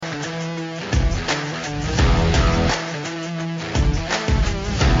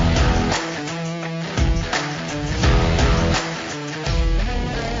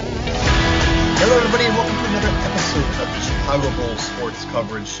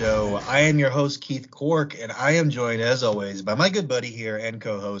Sports Show. I am your host, Keith Cork, and I am joined, as always, by my good buddy here and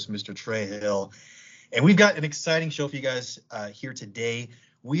co-host, Mr. Trey Hill. And we've got an exciting show for you guys here today.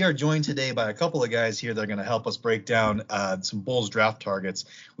 We are joined today by a couple of guys here that are going to help us break down some Bulls draft targets.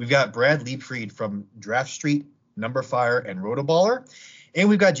 We've got Brad Liebfried from Draft Street, Number Fire, and Rotoballer. And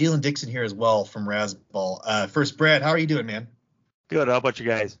we've got Jalen Dixon here as well from Razzball. First, Brad, how are you doing, man? Good. How about you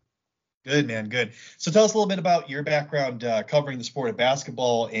guys? Good, man. Good. So tell us a little bit about your background covering the sport of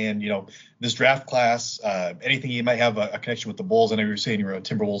basketball and, this draft class, anything you might have a connection with the Bulls. I know you were saying you're a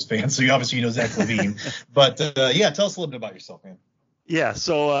Timberwolves fan, so you obviously know Zach LaVine. But, tell us a little bit about yourself, man. Yeah,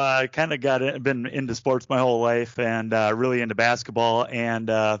 so I kind of been into sports my whole life and really into basketball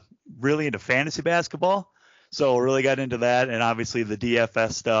and really into fantasy basketball. So really got into that and obviously the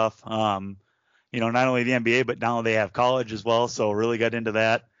DFS stuff. Not only the NBA, but now they have college as well. So really got into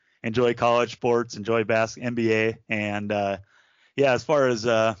that. Enjoy college sports, enjoy NBA, and as far as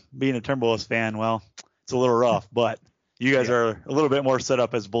being a Timberwolves fan, well, it's a little rough, but you guys are a little bit more set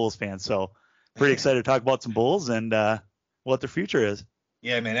up as Bulls fans, so pretty excited to talk about some Bulls and what their future is.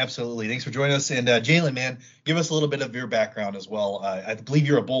 Yeah, man, absolutely. Thanks for joining us. And Jalen, man, give us a little bit of your background as well. I believe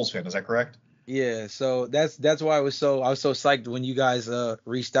you're a Bulls fan, is that correct? Yeah, so that's why I was so psyched when you guys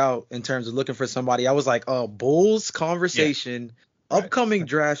reached out in terms of looking for somebody. I was like, Bulls conversation. Yeah. Upcoming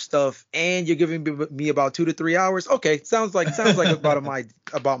draft stuff, and you're giving me about 2 to 3 hours. Okay, sounds like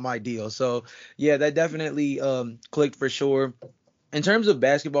about my deal. So yeah, that definitely clicked for sure. In terms of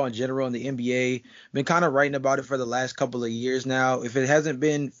basketball in general and the NBA, been kind of writing about it for the last couple of years now. If it hasn't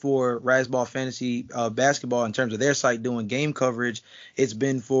been for Razzball Fantasy Basketball in terms of their site doing game coverage, it's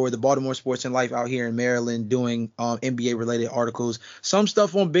been for the Baltimore Sports and Life out here in Maryland doing NBA related articles. Some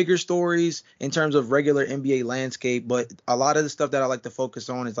stuff on bigger stories in terms of regular NBA landscape, but a lot of the stuff that I like to focus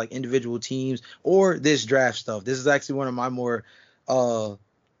on is like individual teams or this draft stuff. This is actually one of my more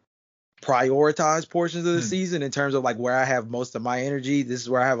prioritized portions of the season in terms of like where I have most of my energy. This is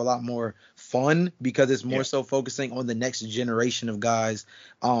where I have a lot more fun because it's more so focusing on the next generation of guys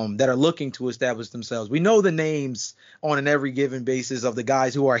that are looking to establish themselves. We know the names on an every given basis of the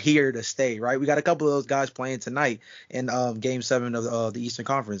guys who are here to stay, right? We got a couple of those guys playing tonight in Game 7 of the Eastern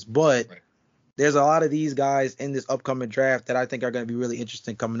Conference, but there's a lot of these guys in this upcoming draft that I think are going to be really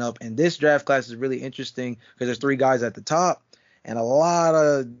interesting coming up. And this draft class is really interesting because there's 3 guys at the top and a lot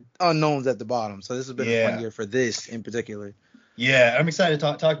of unknowns at the bottom. So this has been a fun year for this in particular. Yeah, I'm excited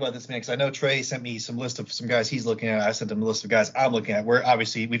to talk about this, man, because I know Trey sent me some list of some guys he's looking at. I sent him a list of guys I'm looking at.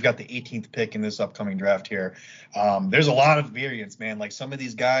 We've got the 18th pick in this upcoming draft here. There's a lot of variance, man. Like some of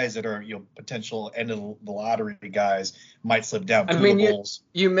these guys that are potential end of the lottery guys might slip down to the Bulls.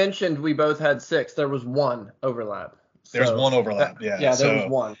 You mentioned we both had 6. There was one overlap. There's one overlap. There was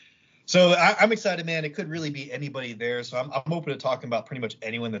one. So I'm excited, man. It could really be anybody there. So I'm open to talking about pretty much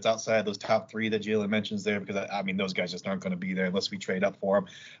anyone that's outside those top 3 that Jalen mentions there, because I mean those guys just aren't going to be there unless we trade up for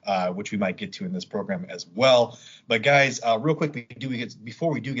them, which we might get to in this program as well. But guys, real quick,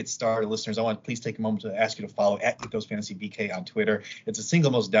 before we do get started, listeners, I want to please take a moment to ask you to follow @EthosFantasyBK on Twitter. It's the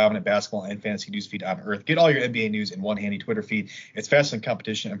single most dominant basketball and fantasy news feed on earth. Get all your NBA news in one handy Twitter feed. It's faster than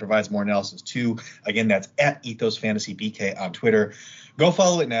competition and provides more analysis too. Again, that's @EthosFantasyBK on Twitter. Go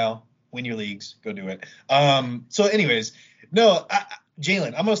follow it now. Win your leagues, go do it. So anyways, Jalen,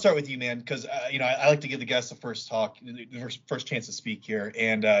 I'm going to start with you, man, because, I like to give the guests the first chance to speak here.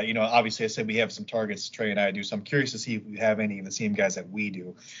 And, obviously I said we have some targets, Trey and I do. So I'm curious to see if we have any of the same guys that we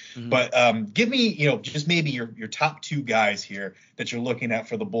do. Mm-hmm. But give me, just maybe your top 2 guys here that you're looking at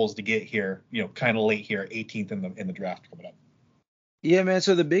for the Bulls to get here, kind of late here, 18th in the draft coming up. Yeah, man.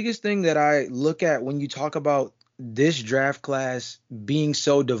 So the biggest thing that I look at when you talk about this draft class being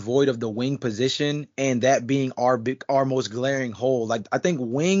so devoid of the wing position and that being our most glaring hole, like I think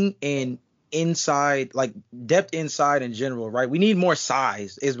wing and inside, like depth inside in general, right? We need more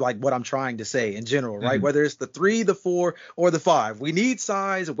size is like what I'm trying to say in general, right? Mm-hmm. Whether it's the 3, the 4, or the 5, we need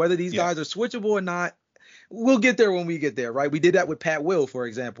size. Whether these guys are switchable or not, we'll get there when we get there, right? We did that with Pat Will, for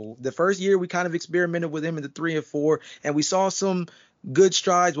example. The first year we kind of experimented with him in the 3 and 4, and we saw some good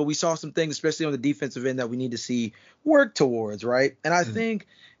strides, but we saw some things, especially on the defensive end, that we need to see work towards, right? And I think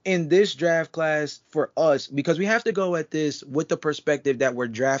in this draft class for us, because we have to go at this with the perspective that we're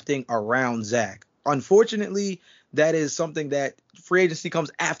drafting around Zach. Unfortunately, that is something that free agency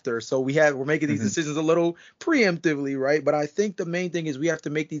comes after. So we're making these decisions a little preemptively, right? But I think the main thing is we have to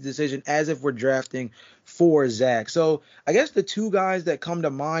make these decisions as if we're drafting for Zach. So I guess the 2 guys that come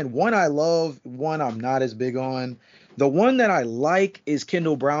to mind, one I love, one I'm not as big on. The one that I like is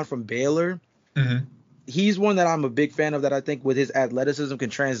Kendall Brown from Baylor. Mm-hmm. He's one that I'm a big fan of that I think with his athleticism can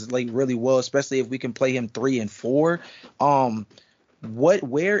translate really well, especially if we can play him 3 and 4.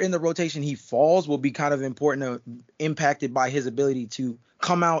 where in the rotation he falls will be kind of important, impacted by his ability to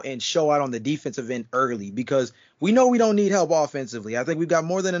come out and show out on the defensive end early, because we know we don't need help offensively. I think we've got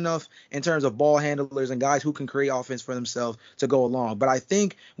more than enough in terms of ball handlers and guys who can create offense for themselves to go along. But I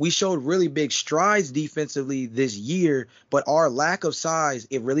think we showed really big strides defensively this year, but our lack of size,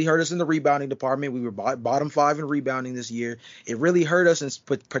 it really hurt us in the rebounding department. We were bottom 5 in rebounding this year. It really hurt us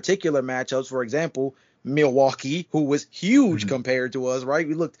in particular matchups. For example, Milwaukee, who was huge compared to us, right?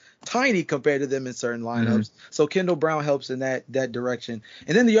 We looked tiny compared to them in certain lineups. So Kendall Brown helps in that direction.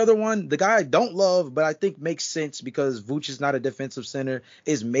 And then the other one, the guy I don't love, but I think makes sense because Vooch is not a defensive center,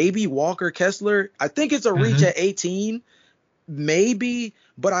 is maybe Walker Kessler. I think it's a reach at 18, maybe,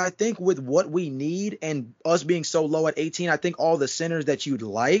 but I think with what we need and us being so low at 18, I think all the centers that you'd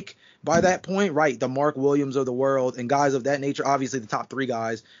like by that point, right, the Mark Williams of the world and guys of that nature, obviously the top 3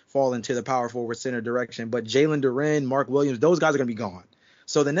 guys fall into the power forward center direction, but Jalen Duren, Mark Williams, those guys are going to be gone.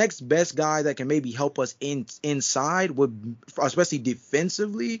 So the next best guy that can maybe help us inside would, especially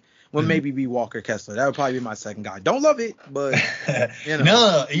defensively, would maybe be Walker Kessler. That would probably be my second guy. Don't love it, but you know.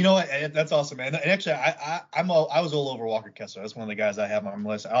 No, you know what? That's awesome, man. And actually, I was all over Walker Kessler. That's one of the guys I have on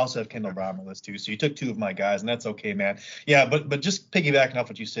my list. I also have Kendall Brown on my list too. So you took 2 of my guys, and that's okay, man. Yeah, but just piggybacking off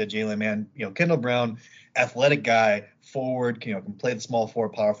what you said, Jalen, man. You know, Kendall Brown, athletic guy, forward, you know, can play the small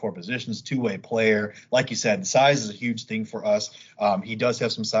forward, power forward positions, 2-way player. Like you said, size is a huge thing for us. He does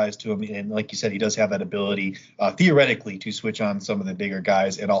have some size to him, and like you said, he does have that ability, theoretically, to switch on some of the bigger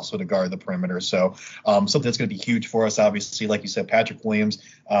guys and also to guard the perimeter. So something that's going to be huge for us, obviously. Like you said, Patrick Williams.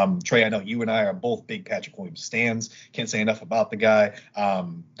 Trey, I know you and I are both big Patrick Williams stans. Can't say enough about the guy.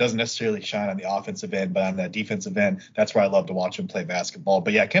 Doesn't necessarily shine on the offensive end, but on that defensive end, that's where I love to watch him play basketball.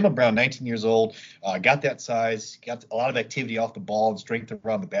 But yeah, Kendall Brown, 19 years old, got that size, got a lot of activity off the ball and strength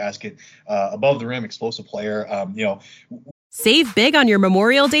around the basket, above the rim, explosive player. Save big on your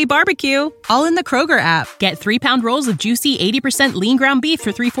Memorial Day barbecue, all in the Kroger app. Get 3-pound rolls of juicy 80% lean ground beef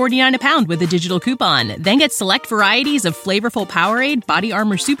for $3.49 a pound with a digital coupon. Then get select varieties of flavorful Powerade, Body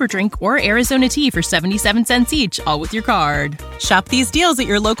Armor Super Drink, or Arizona tea for 77 cents each, all with your card. Shop these deals at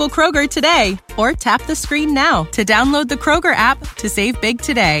your local Kroger today, or tap the screen now to download the Kroger app to save big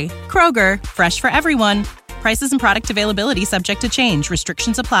today. Kroger, fresh for everyone. Prices and product availability subject to change.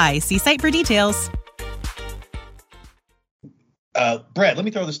 Restrictions apply. See site for details. Brad, let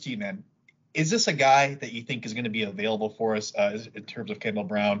me throw this to you, man. Is this a guy that you think is going to be available for us in terms of Kendall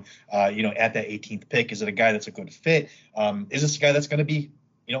Brown, at that 18th pick? Is it a guy that's a good fit? Is this a guy that's going to be,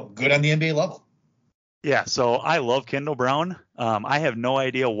 good on the NBA level? Yeah, so I love Kendall Brown. I have no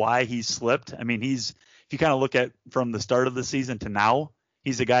idea why he slipped. I mean, if you kind of look at from the start of the season to now,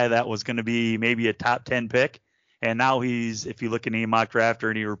 he's a guy that was going to be maybe a top 10 pick. And now if you look at any mock draft or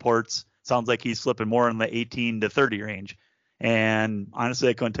any reports, sounds like he's slipping more in the 18 to 30 range. And honestly,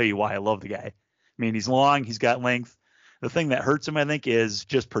 I couldn't tell you why. I love the guy. I mean, he's long, he's got length. The thing that hurts him, I think, is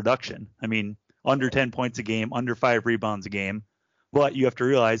just production. I mean, under 10 points a game, under 5 rebounds a game. But you have to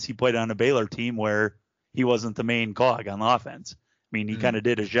realize he played on a Baylor team where he wasn't the main cog on the offense. I mean, he kind of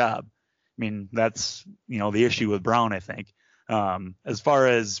did his job. I mean, that's, the issue with Brown, I think. As far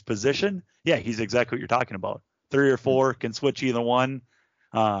as position, yeah, he's exactly what you're talking about. 3 or 4, can switch either one.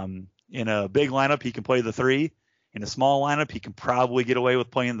 In a big lineup, he can play the 3. In a small lineup, he can probably get away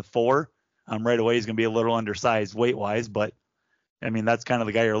with playing the 4. Right away, he's going to be a little undersized weight-wise, but, I mean, that's kind of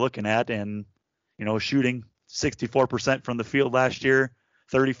the guy you're looking at. And, shooting 64% from the field last year,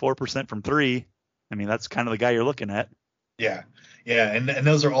 34% from 3. I mean, that's kind of the guy you're looking at. Yeah, and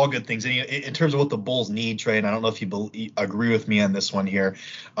those are all good things. And in terms of what the Bulls need, Trey, and I don't know if you agree with me on this one here,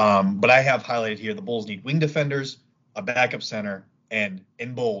 but I have highlighted here the Bulls need wing defenders, a backup center, and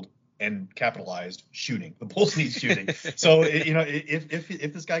in bold and capitalized shooting. The Bulls need shooting. So,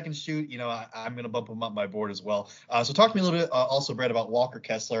 if this guy can shoot, I'm going to bump him up my board as well. So talk to me a little bit also, Brett, about Walker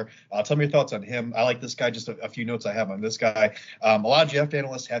Kessler. Tell me your thoughts on him. I like this guy. Just a few notes I have on this guy. A lot of draft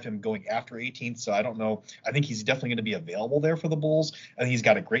analysts have him going after 18th, so I don't know. I think he's definitely going to be available there for the Bulls. I think he's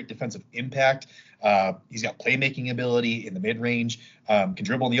got a great defensive impact. He's got playmaking ability in the mid-range, can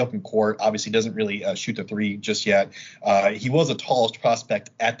dribble in the open court. Obviously doesn't really shoot the 3 just yet. He was the tallest prospect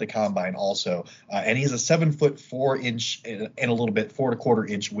at the combine also. And he's a 7'4" and a little bit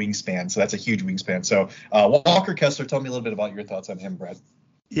 4.25" wingspan. So that's a huge wingspan. So Walker Kessler, tell me a little bit about your thoughts on him, Brad.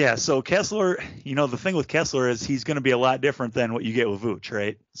 Yeah, so Kessler, the thing with Kessler is he's going to be a lot different than what you get with Vooch,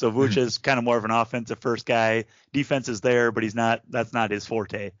 right? So Vooch is kind of more of an offensive first guy. Defense is there, but that's not his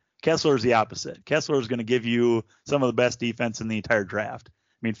forte. Kessler is the opposite. Kessler is going to give you some of the best defense in the entire draft.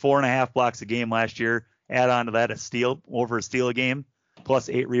 I mean, 4.5 blocks a game last year. Add on to that a steal a game, plus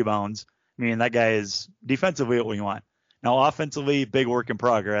 8 rebounds. I mean, that guy is defensively what we want. Now, offensively, big work in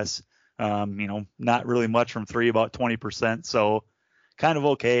progress. Not really much from three, about 20%. So kind of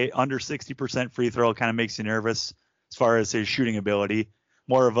okay. Under 60% free throw kind of makes you nervous as far as his shooting ability.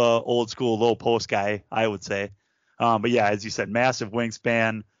 More of a old school low post guy, I would say. But yeah, as you said, massive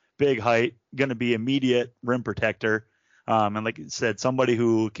wingspan, big height, going to be immediate rim protector. And like you said, somebody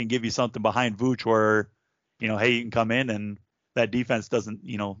who can give you something behind Vooch where, hey, you can come in and that defense doesn't,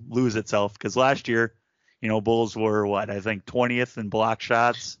 lose itself. Because last year, Bulls were I think 20th in block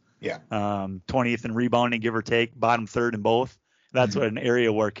shots. Yeah. 20th in rebounding, give or take, bottom third in both. That's an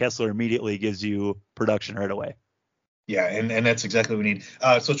area where Kessler immediately gives you production right away. Yeah, and that's exactly what we need.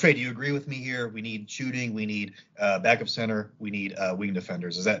 So Trey, do you agree with me here? We need shooting, we need backup center, we need wing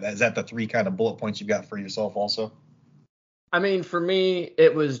defenders. Is that the three kind of bullet points you've got for yourself also? I mean, for me,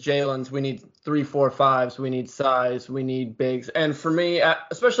 it was Jalen's. We need 3, 4, 5s. We need size. We need bigs. And for me,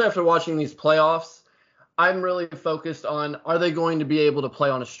 especially after watching these playoffs, I'm really focused on, are they going to be able to play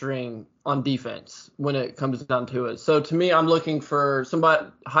on a string on defense when it comes down to it? So to me, I'm looking for somebody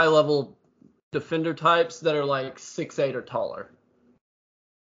high-level defender types that are like 6'8" or taller.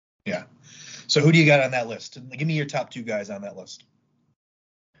 Yeah. So who do you got on that list? Give me your top two guys on that list.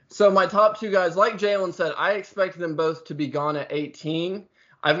 So my top two guys, like Jalen said, I expect them both to be gone at 18.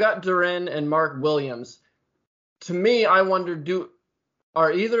 I've got Duren and Mark Williams. To me, I wonder,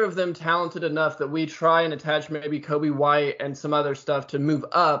 are either of them talented enough that we try and attach maybe Kobe White and some other stuff to move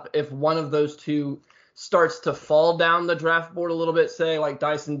up if one of those two starts to fall down the draft board a little bit, say like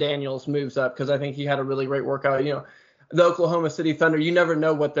Dyson Daniels moves up, because I think he had a really great workout. The Oklahoma City Thunder, you never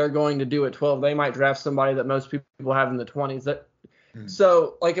know what they're going to do at 12. They might draft somebody that most people have in the 20s.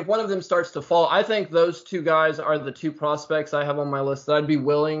 So, like, if one of them starts to fall, I think those two guys are the two prospects I have on my list that I'd be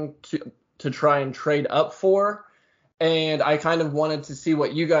willing to try and trade up for. And I kind of wanted to see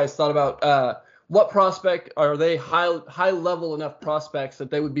what you guys thought about what prospect are they high level enough prospects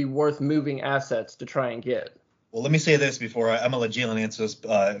that they would be worth moving assets to try and get. Well, let me say this before I'm gonna let Jalen answer this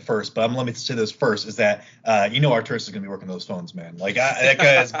first, but let me say this first is that Arturas is gonna be working those phones, man. Like that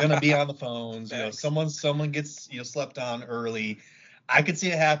guy is gonna be on the phones. Someone gets slept on early. I could see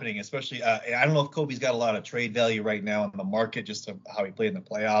it happening, especially I don't know if Kobe's got a lot of trade value right now in the market, just to how he played in the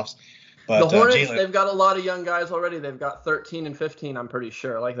playoffs. But the Hornets, they've got a lot of young guys already. They've got 13 and 15, I'm pretty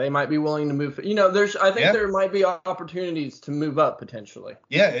sure. Like, they might be willing to move. There might be opportunities to move up potentially.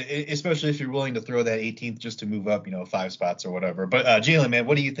 Yeah, especially if you're willing to throw that 18th just to move up, 5 spots or whatever. But Jalen, man,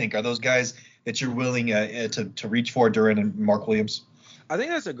 what do you think? Are those guys that you're willing to reach for, Duren and Mark Williams? I think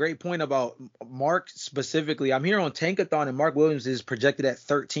that's a great point about Mark specifically. I'm here on Tankathon, and Mark Williams is projected at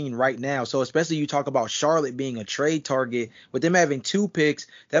 13 right now. So especially you talk about Charlotte being a trade target, with them having 2 picks,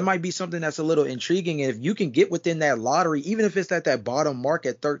 that might be something that's a little intriguing. And if you can get within that lottery, even if it's at that bottom mark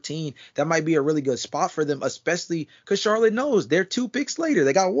at 13, that might be a really good spot for them, especially because Charlotte knows they're 2 picks later.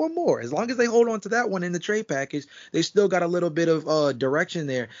 They got one more. As long as they hold on to that one in the trade package, they still got a little bit of direction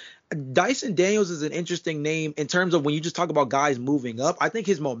there. Dyson Daniels is an interesting name in terms of when you just talk about guys moving up. I think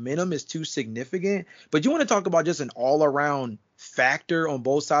his momentum is too significant. But you want to talk about just an all-around factor on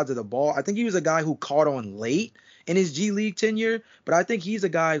both sides of the ball. I think he was a guy who caught on late in his G League tenure, but I think he's a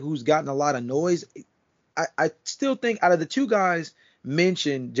guy who's gotten a lot of noise. I still think out of the two guys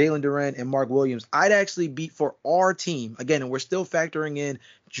mentioned, Jalen Duren and Mark Williams, I'd actually beat for our team. Again, and we're still factoring in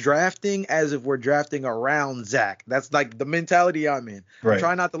drafting as if we're drafting around Zach. That's like the mentality I'm in. Right. I'm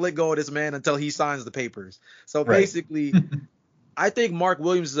trying not to let go of this man until he signs the papers. So basically, I think Mark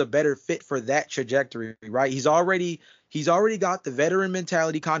Williams is a better fit for that trajectory, right? He's already got the veteran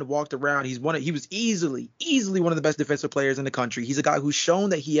mentality kind of walked around. He was easily one of the best defensive players in the country. He's a guy who's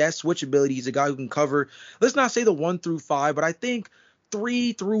shown that he has switch ability. He's a guy who can cover, let's not say the 1 through 5, but I think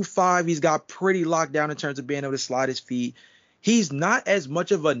 3 through 5, he's got pretty locked down in terms of being able to slide his feet. He's not as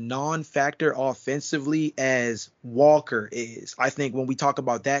much of a non-factor offensively as Walker is, I think, when we talk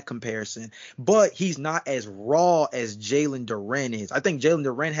about that comparison. But he's not as raw as Jalen Duren is. I think Jalen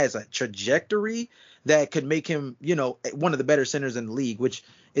Duren has a trajectory that could make him, one of the better centers in the league, which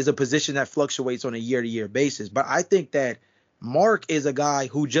is a position that fluctuates on a year-to-year basis. But I think that Mark is a guy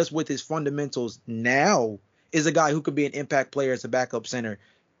who, just with his fundamentals now, is a guy who could be an impact player as a backup center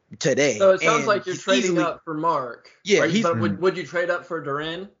today. So it sounds like you're trading up for Mark. Yeah. But would you trade up for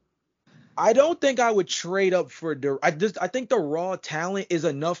Duren? I don't think I would trade up for Duren. I think the raw talent is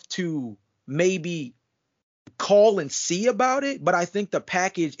enough to maybe call and see about it, but I think the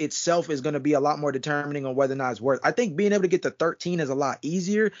package itself is going to be a lot more determining on whether or not it's worth. I think being able to get to 13 is a lot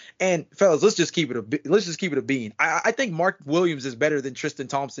easier. And fellas, let's just keep it a bean. I think Mark Williams is better than Tristan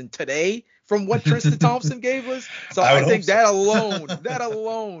Thompson today from what Tristan Thompson gave us. So I think that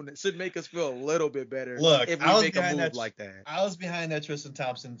alone should make us feel a little bit better. Look, if we make a move like that. I was behind that Tristan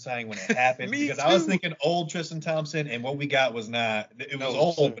Thompson signing when it happened because too. I was thinking old Tristan Thompson, and what we got was not. It was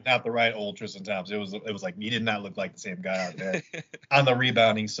old, but not the right old Tristan Thompson. It was like he did not look like the same guy out there on the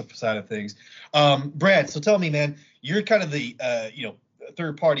rebounding side of things. Brad, so tell me, man, you're kind of the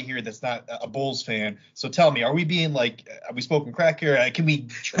third party here that's not a Bulls fan. So tell me, are we being like, are we smoking crack here? Can we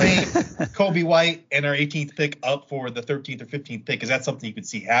trade Kobe White and our 18th pick up for the 13th or 15th pick? Is that something you could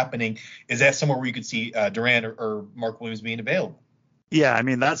see happening? Is that somewhere where you could see Durant or Mark Williams being available? Yeah, I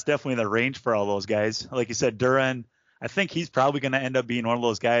mean, that's definitely the range for all those guys. Like you said, Durant, I think he's probably going to end up being one of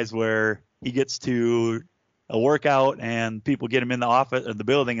those guys where he gets to a workout and people get him in the office or the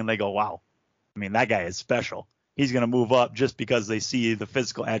building and they go, wow, I mean, that guy is special. He's going to move up just because they see the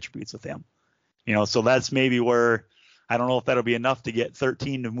physical attributes with him. So that's maybe where I don't know if that'll be enough to get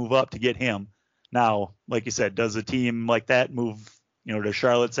 13 to move up to get him. Now, like you said, does a team like that move, to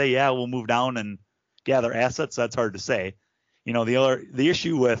Charlotte say, yeah, we'll move down and gather assets? That's hard to say. The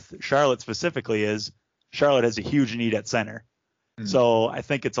issue with Charlotte specifically is Charlotte has a huge need at center. Mm-hmm. So I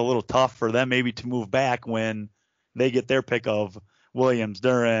think it's a little tough for them maybe to move back when they get their pick of Williams,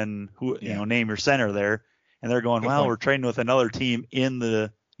 Duran, name your center there. And they're going, we're trading with another team in the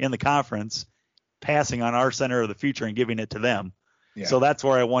conference, passing on our center of the future and giving it to them. Yeah. So that's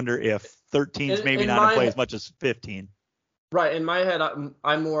where I wonder if 13's maybe not in play as much as 15. Right. In my head,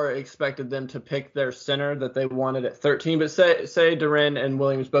 I more expected them to pick their center that they wanted at 13. But say Duran and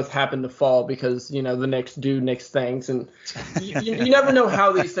Williams both happen to fall because, the Knicks do Knicks things. And you never know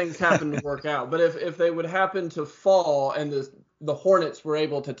how these things happen to work out. But if they would happen to fall and the Hornets were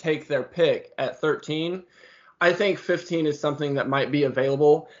able to take their pick at 13, I think 15 is something that might be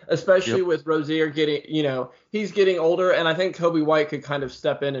available, especially with Rozier getting, he's getting older, and I think Kobe White could kind of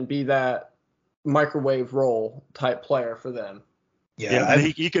step in and be that microwave role type player for them. Yeah,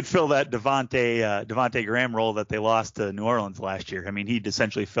 he could fill that Devontae Graham role that they lost to New Orleans last year. I mean, he'd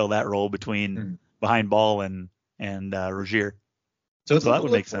essentially fill that role between behind ball and Rozier. So that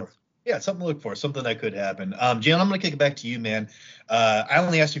would make sense. Yeah, something to look for, something that could happen. Jalen, I'm going to kick it back to you, man. I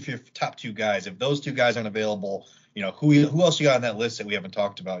only asked you for your top two guys. If those two guys aren't available, who else you got on that list that we haven't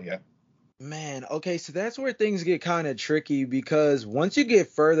talked about yet? Man, okay, so that's where things get kind of tricky because once you get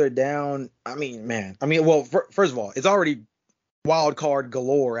further down, first of all, it's already wild card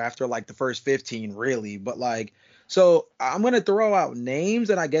galore after like the first 15, really. But so I'm going to throw out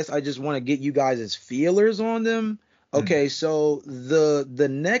names, and I guess I just want to get you guys' feelers on them. Okay, so the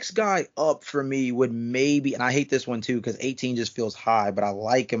next guy up for me would maybe, and I hate this one too because 18 just feels high, but I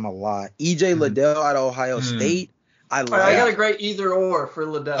like him a lot. EJ Liddell out of Ohio State. I got a great either or for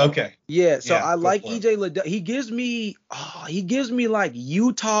Liddell. Okay. Yeah, so I like EJ Liddell. He gives me like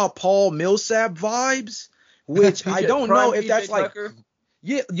Utah Paul Millsap vibes, which I don't know if that's Tucker.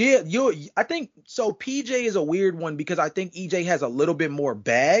 I think so. PJ is a weird one because I think EJ has a little bit more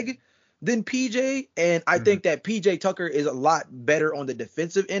bag than PJ, and I think that PJ Tucker is a lot better on the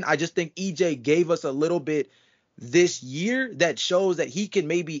defensive end. I just think EJ gave us a little bit this year that shows that he can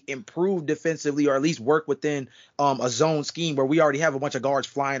maybe improve defensively or at least work within a zone scheme where we already have a bunch of guards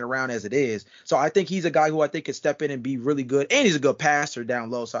flying around as it is. So I think he's a guy who I think could step in and be really good, and he's a good passer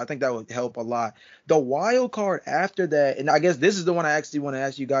down low, so I think that would help a lot. The wild card after that, and I guess this is the one I actually want to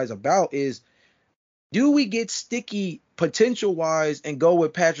ask you guys about, is do we get sticky potential-wise and go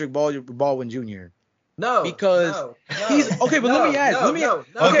with Patrick Baldwin Jr.? No, because he's okay. But let me ask. Let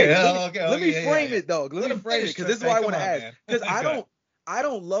me frame it though. Let me frame it because this is why I want to ask. Because I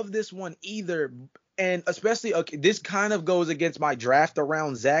don't love this one either, and especially this kind of goes against my draft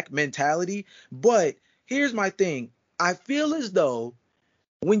around Zach mentality. But here's my thing: I feel as though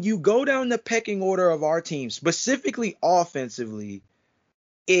when you go down the pecking order of our team, specifically offensively,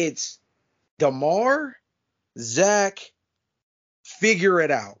 it's DeMar, Zach, figure it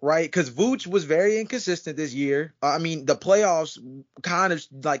out, right? Because Vooch was very inconsistent this year. The playoffs kind of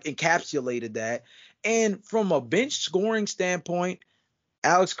like encapsulated that. And from a bench scoring standpoint,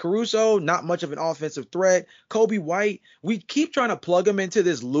 Alex Caruso, not much of an offensive threat. Kobe White, we keep trying to plug him into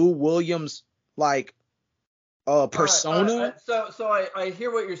this Lou Williams persona. So I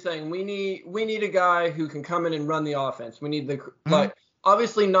hear what you're saying. We need a guy who can come in and run the offense. We need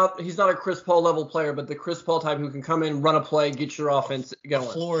obviously he's not a Chris Paul level player, but the Chris Paul type who can come in, run a play, get your offense going.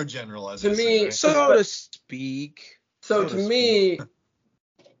 A floor general, as to me, right? So to speak. So to me,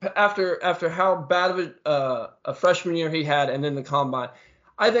 after how bad of a freshman year he had, and then the combine,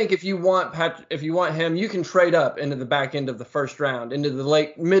 I think if you want him, you can trade up into the back end of the first round, into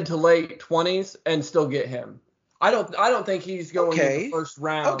the mid to late 20s, and still get him. I don't think he's going in the first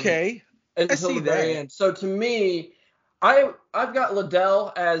round. Okay. until the very end. So to me, I've got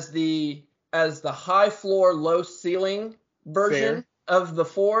Liddell as the high floor, low ceiling version of the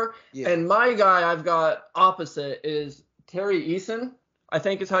 4. Yeah. And my guy I've got opposite is Terry Eason, I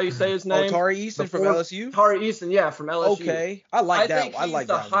think is how you say his name. Oh, Tari Eason from LSU? Tari Eason, yeah, from LSU. Okay. I like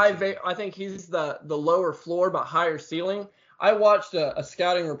that. I think he's the lower floor but higher ceiling. I watched a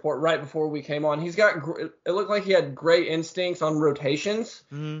scouting report right before we came on. He's got it looked like he had great instincts on rotations.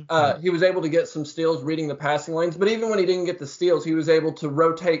 Mm-hmm. He was able to get some steals reading the passing lanes, but even when he didn't get the steals, he was able to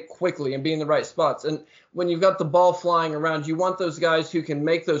rotate quickly and be in the right spots. And when you've got the ball flying around, you want those guys who can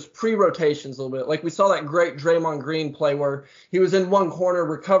make those pre-rotations a little bit. Like we saw that great Draymond Green play where he was in one corner,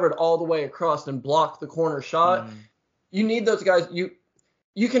 recovered all the way across and blocked the corner shot. You need those guys.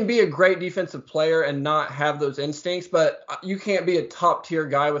 You can be a great defensive player and not have those instincts, but you can't be a top-tier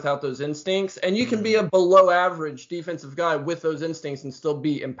guy without those instincts. And you can be a below-average defensive guy with those instincts and still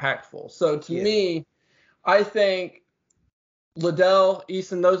be impactful. So to me, I think Liddell,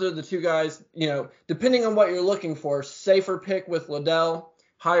 Eason, those are the two guys, depending on what you're looking for, safer pick with Liddell,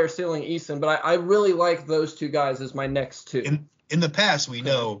 higher ceiling Eason. But I really like those two guys as my next two. In the past, we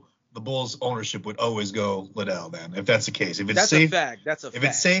know the Bulls ownership would always go Liddell then, if that's the case. If it's that's safe, a fact. That's a if fact.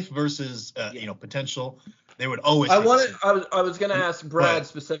 it's safe versus potential, they would always. I was going to ask Brad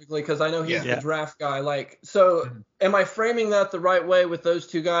specifically because I know he's the draft guy. Am I framing that the right way with those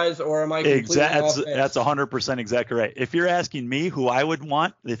two guys, or am I completely off base? That's 100% exactly right. If you're asking me who I would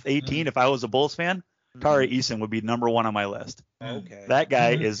want with 18, if I was a Bulls fan, Tari Eason would be number 1 on my list. Okay. That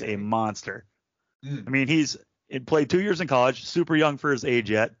guy is a monster. I mean, he's played 2 years in college, super young for his age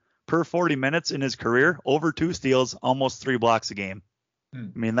yet. Per 40 minutes in his career, over 2 steals, almost 3 blocks a game. I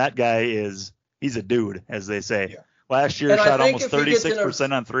mean, that guy he's a dude, as they say. Yeah. Last year, shot almost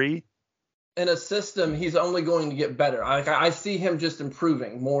 36% on 3. In a system, he's only going to get better. I see him just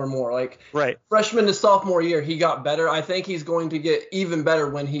improving more and more. Freshman to sophomore year, he got better. I think he's going to get even better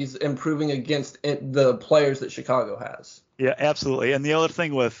when he's improving against the players that Chicago has. Yeah, absolutely. And the other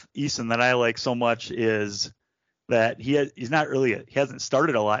thing with Eason that I like so much is that he hasn't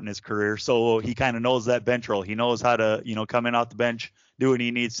started a lot in his career, so he kind of knows that bench role. He knows how to, come in off the bench, do what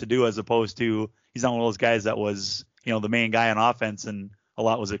he needs to do, as opposed to he's not one of those guys that was, the main guy on offense and a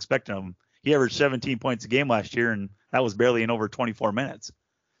lot was expected of him. He averaged 17 points a game last year, and that was barely in over 24 minutes.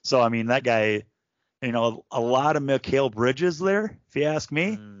 So, I mean, that guy, a lot of Mikal Bridges there, if you ask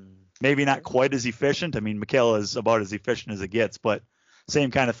me. Maybe not quite as efficient. I mean, Mikal is about as efficient as it gets, but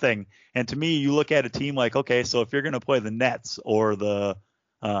same kind of thing. And to me, you look at a team like, okay, so if you're going to play the Nets or the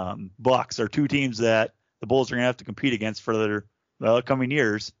Bucks, or 2 teams that the Bulls are going to have to compete against for the upcoming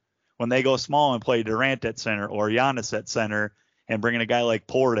years, when they go small and play Durant at center or Giannis at center and bring in a guy like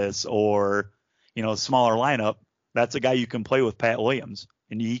Portis or, a smaller lineup, that's a guy you can play with Pat Williams.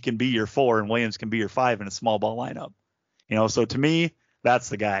 And he can be your 4 and Williams can be your 5 in a small ball lineup. So to me, that's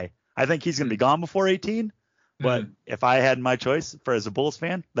the guy. I think he's going to be gone before 18. But if I had my choice as a Bulls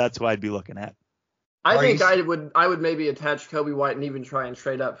fan, that's who I'd be looking at. I think I would maybe attach Kobe White and even try and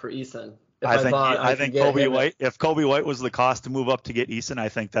trade up for Eason. I think Kobe White. If Kobe White was the cost to move up to get Eason, I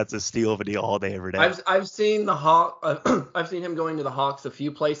think that's a steal of a deal all day, every day. I've seen I've seen him going to the Hawks a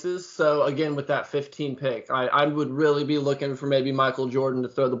few places. So again, with that 15 pick, I would really be looking for maybe Michael Jordan to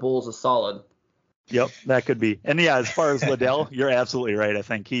throw the Bulls a solid. Yep, that could be. And yeah, as far as Liddell, you're absolutely right. I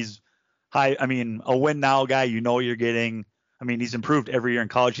think he's high. I mean, a win now guy, you're getting. I mean, he's improved every year in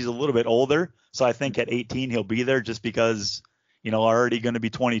college. He's a little bit older, so I think at 18 he'll be there just because, already going to be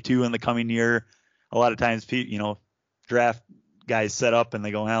 22 in the coming year. A lot of times, draft guys set up and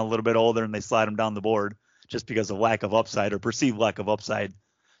they go a little bit older and they slide him down the board just because of lack of upside or perceived lack of upside.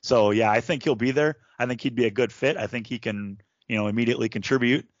 So yeah, I think he'll be there. I think he'd be a good fit. I think he can, immediately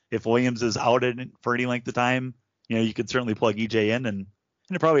contribute. If Williams is out for any length of time, you could certainly plug EJ in and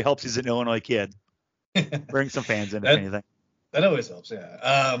it probably helps he's an Illinois kid. Bring some fans in, if anything. That always helps,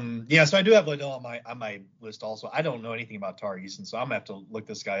 yeah. So I do have Liddell on my list also. I don't know anything about Tari Eason, so I'm going to have to look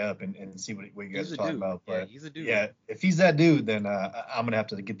this guy up and see what you guys are talking about. But he's a dude. Yeah, if he's that dude, then I'm going to have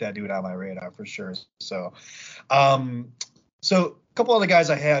to get that dude on my radar for sure. So a couple other guys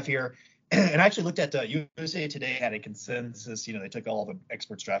I have here. And I actually looked at USA Today had a consensus. They took all the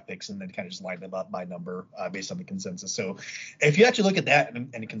experts draft picks and then kind of just lined them up by number based on the consensus. So if you actually look at that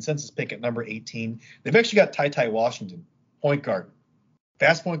and a consensus pick at number 18, they've actually got Ty Washington, point guard.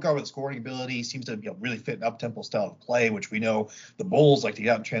 Fast point guard with scoring ability, seems to really fit an up-tempo style of play, which we know the Bulls like to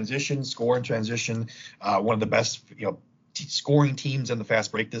get out in transition, score in transition. One of the best scoring teams in the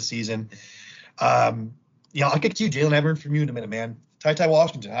fast break this season. I'll get to you, Jalen. I haven't heard from you in a minute, man. Ty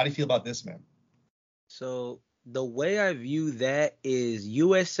Washington, how do you feel about this, man? So The way I view that is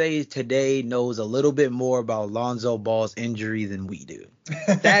USA Today knows a little bit more about Lonzo Ball's injury than we do.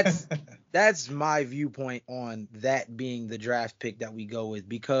 That's my viewpoint on that being the draft pick that we go with,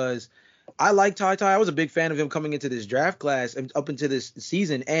 because I like Ty. I was a big fan of him coming into this draft class and up into this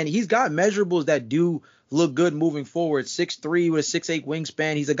season, and he's got measurables that do look good moving forward. 6'3" with a 6'8"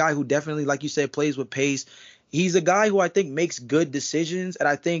 wingspan. He's a guy who definitely, like you said, plays with pace. He's a guy who I think makes good decisions, and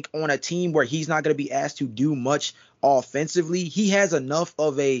I think on a team where he's not going to be asked to do much offensively, he has enough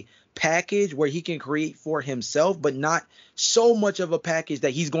of a package where he can create for himself, but not so much of a package that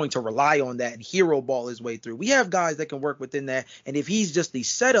he's going to rely on that and hero ball his way through. We have guys that can work within that, and if he's just the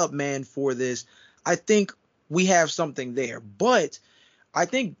setup man for this, I think we have something there. But I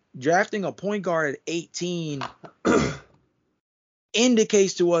think drafting a point guard at 18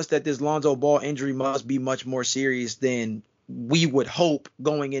 indicates to us that this Lonzo Ball injury must be much more serious than we would hope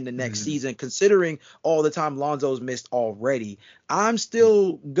going into next season, considering all the time Lonzo's missed already. I'm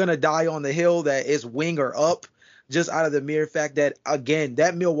still going to die on the hill that it's wing or up, just out of the mere fact that, again,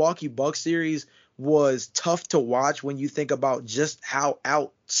 that Milwaukee Bucks series was tough to watch when you think about just how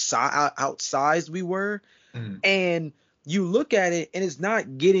outsized we were. And you look at it, and it's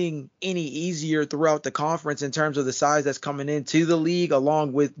not getting any easier throughout the conference in terms of the size that's coming into the league,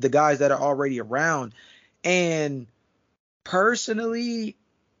 along with the guys that are already around. And personally,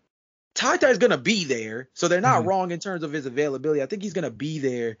 Ty is going to be there, so they're not wrong in terms of his availability. I think he's going to be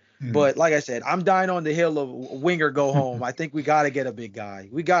there. But like I said, I'm dying on the hill of winger go home. I think we got to get a big guy.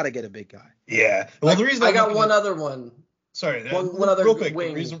 Yeah. Well, the reason I got one other one. Sorry, one other real quick.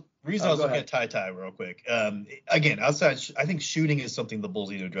 wing. Reason I was looking at Ty real quick. Again, outside, I think shooting is something the Bulls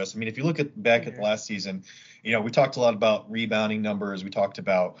need to address. I mean, if you look back at the last season, we talked a lot about rebounding numbers. We talked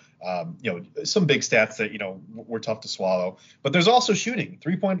about, some big stats that, were tough to swallow. But there's also shooting,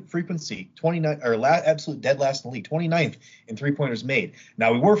 3-point frequency, 29 or absolute dead last in the league, 29th in 3-pointers made.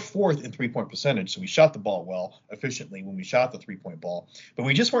 Now, we were 4th in 3-point percentage, so we shot the ball well, efficiently when we shot the 3-point ball. But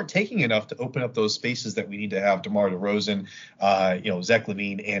we just weren't taking enough to open up those spaces that we need to have DeMar DeRozan, Zach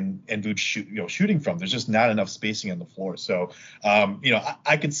LaVine, and Vooch shooting from. There's just not enough spacing on the floor. So,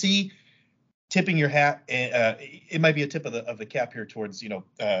 I could see tipping your hat. It might be a tip of the cap here towards,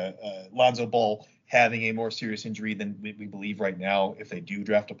 Lonzo Ball having a more serious injury than we believe right now if they do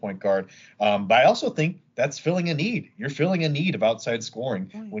draft a point guard. But I also think that's filling a need. You're filling a need of outside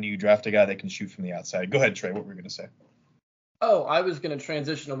scoring when you draft a guy that can shoot from the outside. Go ahead, Trey. What were you going to say? Oh, I was going to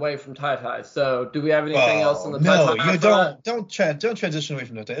transition away from Ty. So, do we have anything else on the Ty? No, don't transition away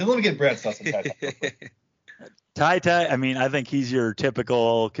from the Ty. Let me get Brad's thoughts on Ty. Ty, I mean, I think he's your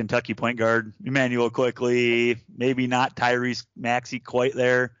typical Kentucky point guard. Emmanuel Quickley, maybe not Tyrese Maxey quite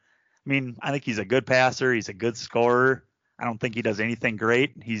there. I mean, I think he's a good passer. He's a good scorer. I don't think he does anything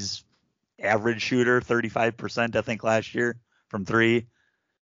great. He's average shooter, 35%, I think, last year from 3.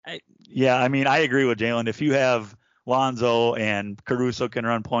 I agree with Jalen. If you have Lonzo and Caruso can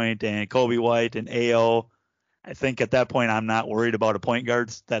run point and Kobe White and AO, I think at that point I'm not worried about a point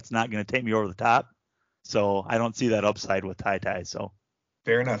guard. That's not going to take me over the top. So I don't see that upside with Ty. So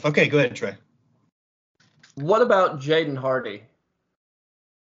fair enough. Okay, go ahead, Trey. What about Jaden Hardy?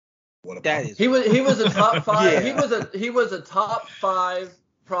 He was a top 5. Yeah. He was a top 5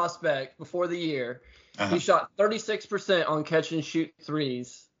 prospect before the year. He shot 36% on catch and shoot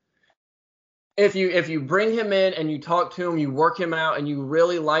threes. If you bring him in and you talk to him, you work him out, and you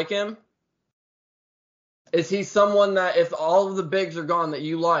really like him, is he someone that if all of the bigs are gone that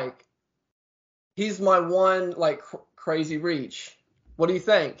you like, he's my one crazy reach? What do you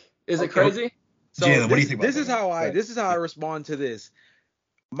think? Is it crazy? So Jalen, what do you think about this is how I respond to this.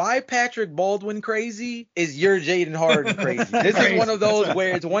 My Patrick Baldwin crazy is your Jaden Harden crazy. This is one of those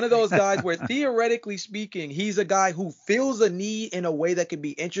where it's one of those guys where theoretically speaking, he's a guy who fills a need in a way that could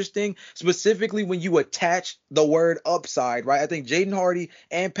be interesting, specifically when you attach the word upside, right? I think Jaden Hardy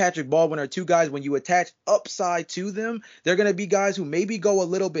and Patrick Baldwin are two guys when you attach upside to them, they're going to be guys who maybe go a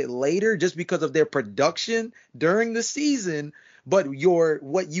little bit later just because of their production during the season, but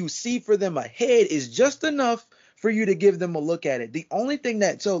what you see for them ahead is just enough for you to give them a look at it. The only thing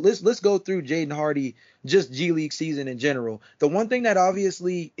so let's go through Jaden Hardy, just G League season in general. The one thing that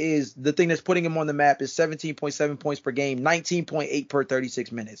obviously is the thing that's putting him on the map is 17.7 points per game, 19.8 per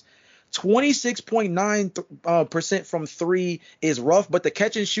 36 minutes. 26.9% from 3 is rough, but the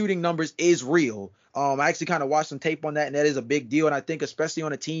catch and shooting numbers is real. I actually kind of watched some tape on that, and that is a big deal. And I think especially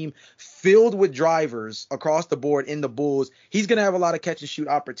on a team filled with drivers across the board in the Bulls, he's going to have a lot of catch and shoot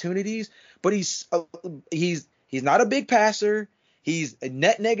opportunities, but he's not a big passer. He's a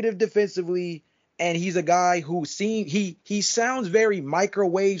net negative defensively, and he's a guy who he sounds very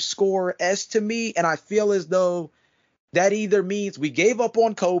microwave scorer-esque to me, and I feel as though that either means we gave up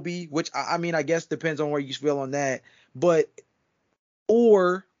on Kobe, which I mean I guess depends on where you feel on that, but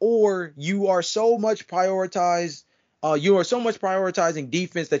or you are so much prioritizing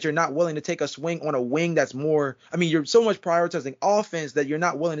defense that you're not willing to take a swing on a wing that's more. I mean, you're so much prioritizing offense that you're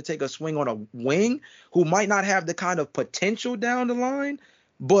not willing to take a swing on a wing who might not have the kind of potential down the line,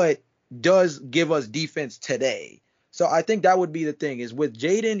 but does give us defense today. So I think that would be the thing is with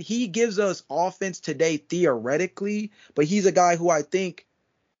Jaden, he gives us offense today theoretically, but he's a guy who I think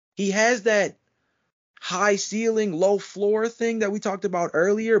he has that high ceiling, low floor thing that we talked about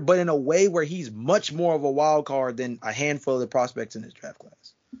earlier, but in a way where he's much more of a wild card than a handful of the prospects in this draft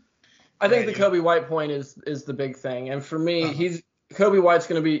class. I think the Kobe White point is the big thing. And for me, Kobe White's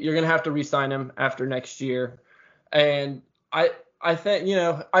going to be, you're going to have to re-sign him after next year. And I think,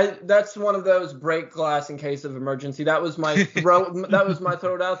 that's one of those break glass in case of emergency. That was my throw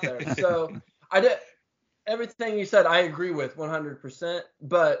it out there. So everything you said, I agree with 100%.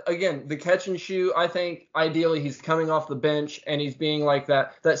 But again, the catch and shoot, I think ideally he's coming off the bench and he's being like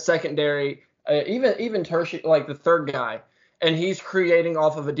that secondary, even tertiary, like the third guy. And he's creating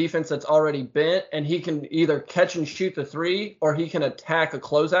off of a defense that's already bent, and he can either catch and shoot the three or he can attack a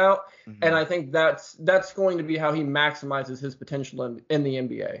closeout. Mm-hmm. And I think that's going to be how he maximizes his potential in the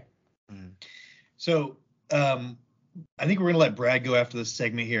NBA. Mm-hmm. So I think we're going to let Brad go after this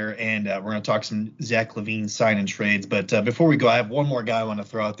segment here, and we're going to talk some Zach LaVine sign and trades. But before we go, I have one more guy I want to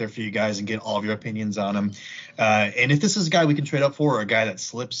throw out there for you guys and get all of your opinions on him. And if this is a guy we can trade up for, or a guy that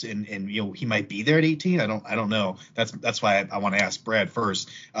slips and he might be there at 18, I don't know. That's why I want to ask Brad first.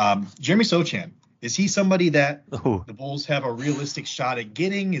 Jeremy Sochan, is he somebody that the Bulls have a realistic shot at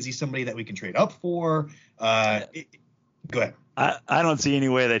getting? Is he somebody that we can trade up for? Go ahead. I don't see any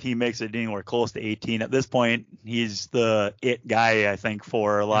way that he makes it anywhere close to 18 at this point. He's the it guy, I think,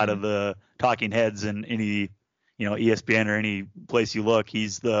 for a lot of the talking heads in any, ESPN or any place you look.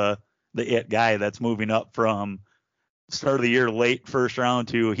 He's the it guy that's moving up from start of the year late first round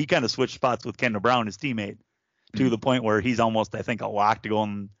to he kind of switched spots with Kendall Brown, his teammate, to the point where he's almost, I think, a lock to go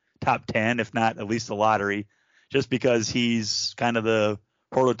in top 10, if not at least the lottery, just because he's kind of the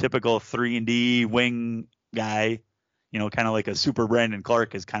prototypical 3-and-D wing guy. Kind of like a super Brandon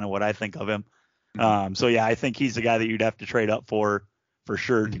Clark is kind of what I think of him. So, yeah, I think he's the guy that you'd have to trade up for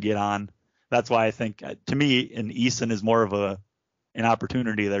sure to get on. That's why I think, to me, an Eason is more of an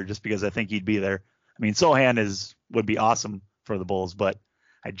opportunity there just because I think he'd be there. I mean, Sohan would be awesome for the Bulls, but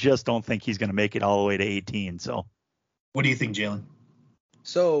I just don't think he's going to make it all the way to 18. So, what do you think, Jalen?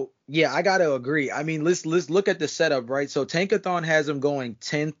 So, yeah, I got to agree. I mean, let's look at the setup, right? So Tankathon has him going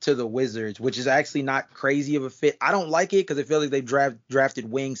 10th to the Wizards, which is actually not crazy of a fit. I don't like it because I feel like they've drafted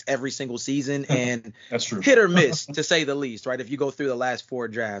wings every single season, and that's true. Hit or miss, to say the least, right? If you go through the last 4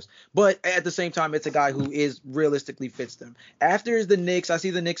 drafts. But at the same time, it's a guy who is realistically fits them. After is the Knicks. I see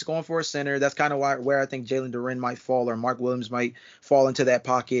the Knicks going for a center. That's kind of where I think Jalen Duren might fall, or Mark Williams might fall into that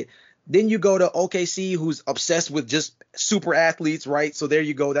pocket. Then you go to OKC, who's obsessed with just super athletes, right? So there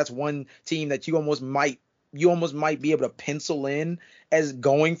you go. That's one team that you almost might be able to pencil in as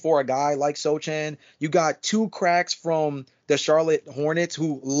going for a guy like Sochan. You got 2 cracks from the Charlotte Hornets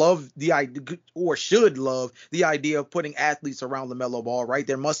who love the idea, or should love the idea, of putting athletes around LaMelo Ball, right?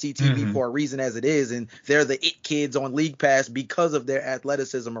 They're must-see TV for a reason as it is, and they're the it kids on League Pass because of their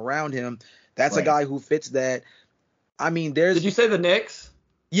athleticism around him. That's right. A guy who fits that. I mean, Did you say the Knicks?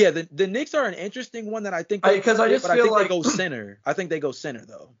 Yeah, the Knicks are an interesting one that I think they go center. I think they go center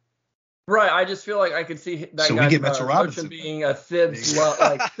though. Right, I just feel like I could see that so guy being a Thibs.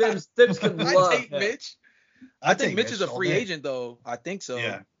 Thibs could love him. Mitch. I think Mitch is a free agent though. I think so.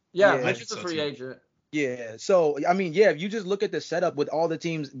 Yeah, Mitch is a free agent. Yeah. So I mean, yeah, if you just look at the setup with all the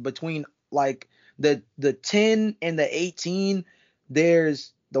teams between like the 10 and the 18,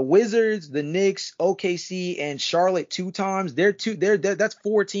 there's the Wizards, the Knicks, OKC, and Charlotte 2 times. That's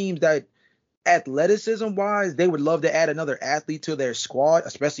 4 teams that, athleticism wise, they would love to add another athlete to their squad,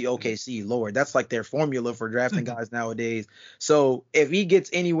 especially OKC. Lord, that's like their formula for drafting guys nowadays. So if he gets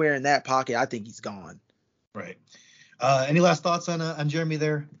anywhere in that pocket, I think he's gone. Right. Any last thoughts on Jeremy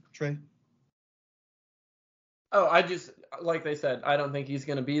there, Trey? Oh, I just, like they said, I don't think he's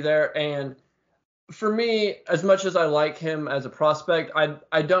going to be there. And for me, as much as I like him as a prospect,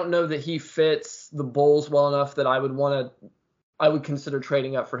 I don't know that he fits the Bulls well enough that I would consider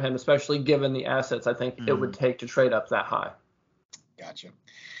trading up for him, especially given the assets I think it would take to trade up that high. Gotcha.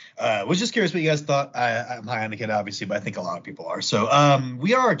 Was just curious what you guys thought. I'm high on the kid, obviously, but I think a lot of people are. So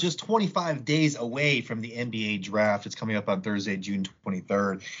we are just 25 days away from the NBA draft. It's coming up on Thursday, June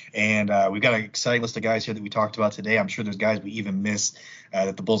 23rd. And we've got an exciting list of guys here that we talked about today. I'm sure there's guys we even missed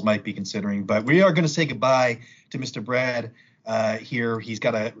that the Bulls might be considering. But we are going to say goodbye to Mr. Brad here. He's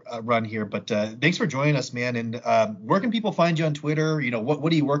got a run here. But thanks for joining us, man. And where can people find you on Twitter?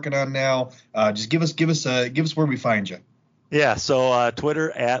 What are you working on now? Just give us where we find you. Yeah, so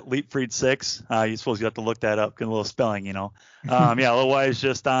Twitter at Leapfried6. You suppose you have to look that up, get a little spelling, Yeah, otherwise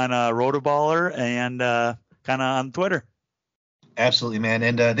just on Rotoballer and kind of on Twitter. Absolutely, man.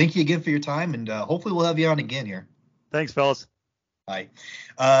 And thank you again for your time, and hopefully we'll have you on again here. Thanks, fellas. Bye.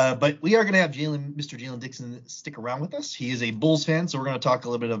 But we are going to have Mr. Jalen Dixon stick around with us. He is a Bulls fan, so we're going to talk a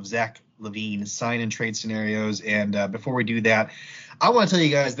little bit of Zach LaVine sign and trade scenarios. And before we do that, I want to tell you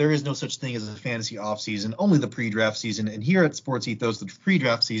guys there is no such thing as a fantasy offseason, only the pre-draft season. And here at Sports Ethos, the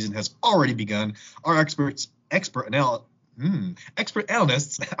pre-draft season has already begun. Our expert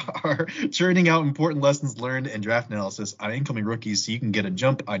analysts are churning out important lessons learned and draft analysis on incoming rookies so you can get a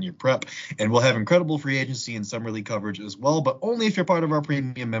jump on your prep. And we'll have incredible free agency and summer league coverage as well, but only if you're part of our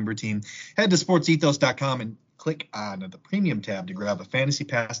premium member team. Head to sportsethos.com and click on the premium tab to grab a fantasy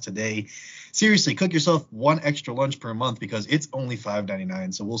pass today. Seriously, cook yourself one extra lunch per month because it's only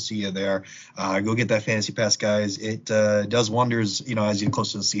 $5.99. So we'll see you there. Go get that fantasy pass, guys. It does wonders, as you get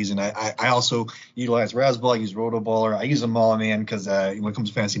close to the season. I also utilize Razzball. I use Rotoballer. I use them all, man, because when it comes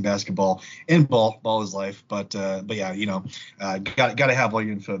to fantasy basketball and ball is life. But yeah, got to have all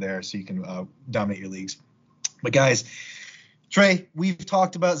your info there so you can dominate your leagues. But guys, Trey, we've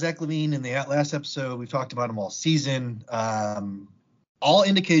talked about Zach LaVine in the last episode. We've talked about him all season. All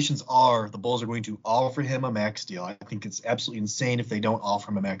indications are the Bulls are going to offer him a max deal. I think it's absolutely insane if they don't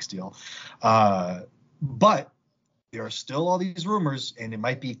offer him a max deal. But there are still all these rumors, and it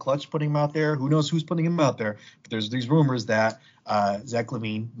might be Clutch putting him out there. Who knows who's putting him out there? But there's these rumors that Zach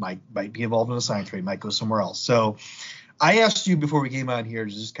LaVine might be involved in a sign trade, might go somewhere else. So I asked you before we came on here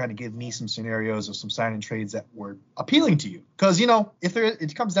to just kind of give me some scenarios of some sign and trades that were appealing to you. Because, if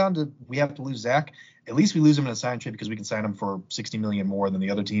it comes down to we have to lose Zach, at least we lose him in a sign trade because we can sign him for $60 million more than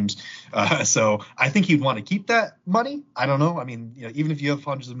the other teams. So I think he'd want to keep that money. I don't know. I mean, even if you have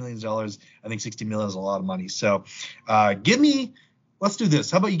hundreds of millions of dollars, I think $60 million is a lot of money. So let's do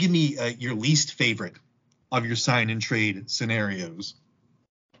this. How about you give me your least favorite of your sign and trade scenarios?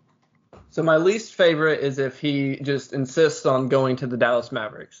 So my least favorite is if he just insists on going to the Dallas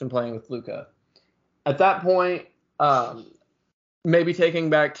Mavericks and playing with Luka. At that point, maybe taking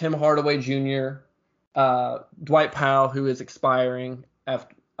back Tim Hardaway Jr., Dwight Powell, who is expiring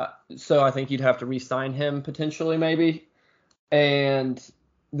after, so I think you'd have to re-sign him potentially, maybe, and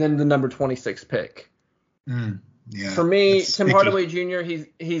then the number 26 pick. Yeah, for me, Tim Hardaway Jr. He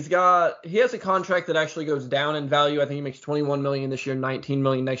has a contract that actually goes down in value. I think he makes $21 million this year, $19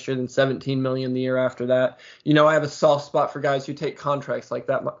 million next year, then $17 million the year after that. I have a soft spot for guys who take contracts like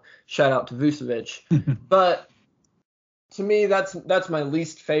that. Shout out to Vucevic. But to me, that's my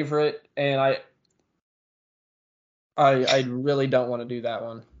least favorite, and I really don't want to do that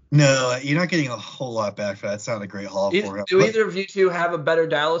one. No, you're not getting a whole lot back for that. It's not a great haul for him. Do either of you two have a better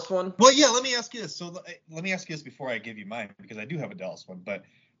Dallas one? Well, yeah, let me ask you this. So let me ask you this before I give you mine, because I do have a Dallas one. But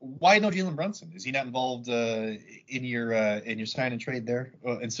why no Jalen Brunson? Is he not involved in your sign and trade there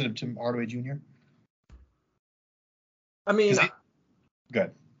instead of Tim Hardaway Jr.? I mean,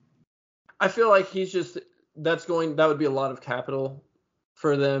 good. I feel like that would be a lot of capital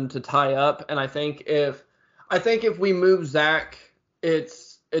for them to tie up, and I think if we move Zach,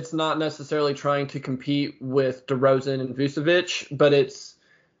 it's not necessarily trying to compete with DeRozan and Vucevic, but it's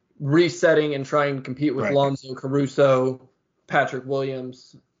resetting and trying to compete with Lonzo, Caruso, Patrick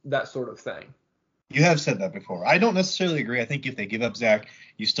Williams, that sort of thing. You have said that before. I don't necessarily agree. I think if they give up Zach,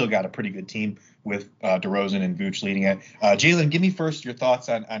 you still got a pretty good team with DeRozan and Vooch leading it. Jalen, give me first your thoughts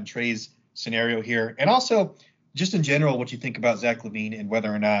on Trey's scenario here, and also just in general what you think about Zach LaVine and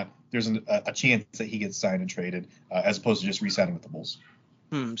whether or not there's a chance that he gets signed and traded as opposed to just re-signing with the Bulls.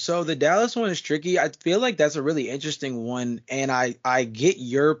 So the Dallas one is tricky. I feel like that's a really interesting one, and I get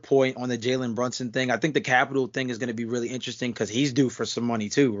your point on the Jalen Brunson thing. I think the capital thing is going to be really interesting because he's due for some money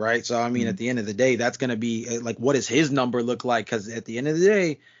too, right? So, I mean, at the end of the day, that's going to be like, what does his number look like? Because at the end of the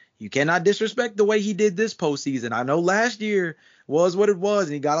day, you cannot disrespect the way he did this postseason. I know last year was what it was,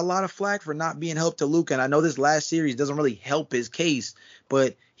 and he got a lot of flack for not being helped to Luka. And I know this last series doesn't really help his case,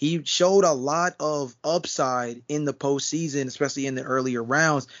 but he showed a lot of upside in the postseason, especially in the earlier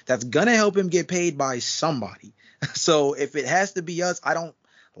rounds. That's going to help him get paid by somebody. So if it has to be us, I don't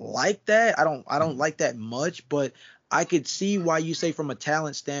like that. I don't like that much, but I could see why you say from a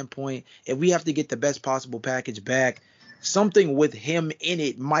talent standpoint, if we have to get the best possible package back, something with him in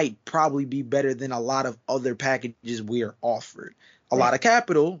it might probably be better than a lot of other packages we are offered. A lot of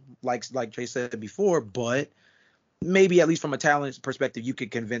capital, like Trey said before, but maybe at least from a talent perspective, you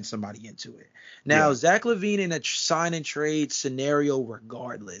could convince somebody into it. Now, Zach LaVine in a sign and trade scenario,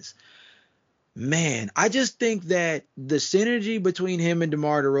 regardless, man, I just think that the synergy between him and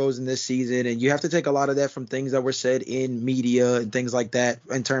DeMar DeRozan this season, and you have to take a lot of that from things that were said in media and things like that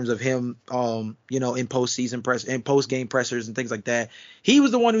in terms of him, in postseason press and post game pressers and things like that. He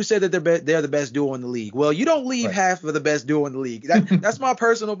was the one who said that they're the best duo in the league. Well, you don't leave half of the best duo in the league. That's my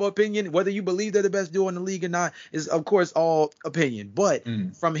personal opinion. Whether you believe they're the best duo in the league or not is, of course, all opinion. But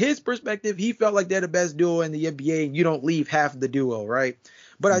from his perspective, he felt like they're the best duo in the NBA, and you don't leave half of the duo, right?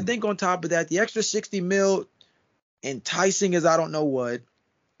 But I think on top of that, the extra $60 million, enticing as I don't know what,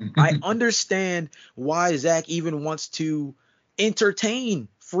 I understand why Zach even wants to entertain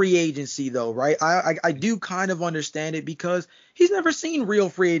free agency, though, right? I do kind of understand it because he's never seen real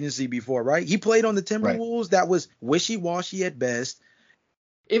free agency before, right? He played on the Timberwolves. That was wishy-washy at best.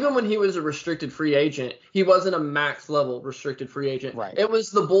 Even when he was a restricted free agent, he wasn't a max level restricted free agent. Right. It was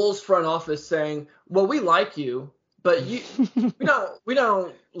the Bulls front office saying, well, we like you, but we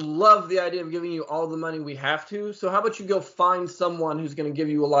don't love the idea of giving you all the money we have to. So how about you go find someone who's going to give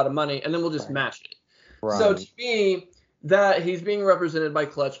you a lot of money, and then we'll just match it. Right. So to me, that he's being represented by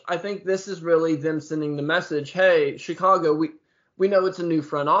Clutch, I think this is really them sending the message, hey, Chicago, we know it's a new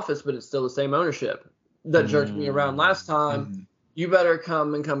front office, but it's still the same ownership that jerked me around last time. You better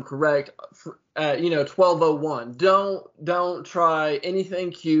come correct at 12:01. Don't try anything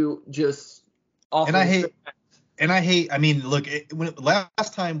cute. Just offer. And I hate. I mean, look.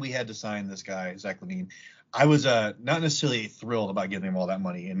 Last time we had to sign this guy, Zach LaVine, I was not necessarily thrilled about giving him all that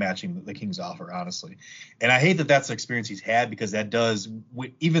money and matching the Kings' offer, honestly. And I hate that that's the experience he's had, because that does,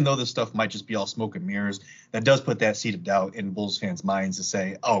 even though this stuff might just be all smoke and mirrors, that does put that seed of doubt in Bulls fans' minds to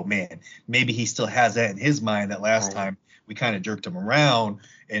say, oh man, maybe he still has that in his mind that last time we kind of jerked him around,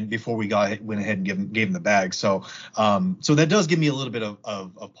 and before we went ahead and gave him the bag. So that does give me a little bit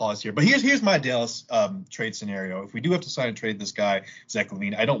of pause here. But here's my Dallas trade scenario. If we do have to sign and trade this guy, Zach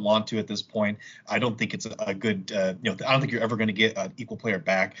LaVine, I don't want to at this point. I don't think it's a good I don't think you're ever going to get an equal player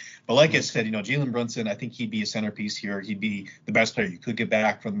back. But like I said, Jalen Brunson, I think he'd be a centerpiece here. He'd be the best player you could get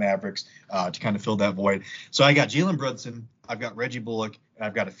back from the Mavericks to kind of fill that void. So I got Jalen Brunson, I've got Reggie Bullock, and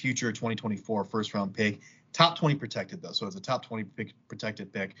I've got a future 2024 first round pick. Top 20 protected, though. So it's a top 20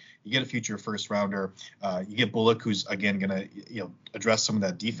 protected pick. You get a future first rounder. You get Bullock, who's, again, going to address some of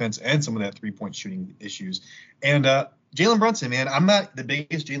that defense and some of that three-point shooting issues. And Jalen Brunson, man, I'm not the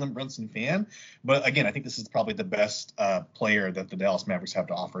biggest Jalen Brunson fan, but, again, I think this is probably the best player that the Dallas Mavericks have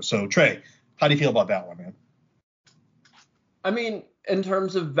to offer. So, Trey, how do you feel about that one, man? I mean, in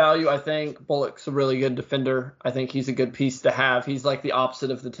terms of value, I think Bullock's a really good defender. I think he's a good piece to have. He's like the opposite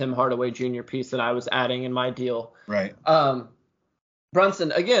of the Tim Hardaway Jr. piece that I was adding in my deal. Right.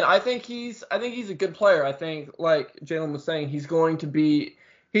 Brunson, again, I think he's a good player. I think, like Jalen was saying, he's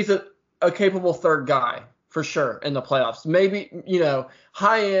a capable third guy for sure in the playoffs. Maybe,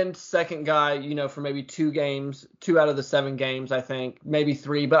 high end second guy, for maybe 2 out of the 7 games, I think, maybe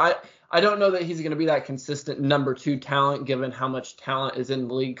 3. But I don't know that he's going to be that consistent number 2 talent, given how much talent is in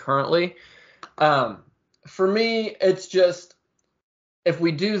the league currently. For me, it's just, if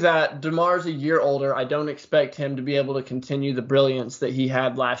we do that, DeMar's a year older. I don't expect him to be able to continue the brilliance that he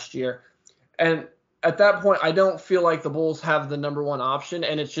had last year. And at that point, I don't feel like the Bulls have the number 1 option,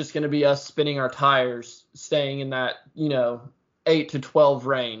 and it's just going to be us spinning our tires, staying in that, 8 to 12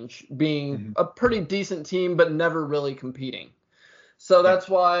 range, being a pretty decent team, but never really competing. So that's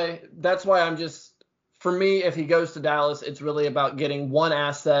why I'm just, for me, if he goes to Dallas, it's really about getting one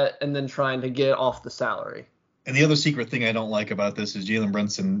asset and then trying to get off the salary. And the other secret thing I don't like about this is Jalen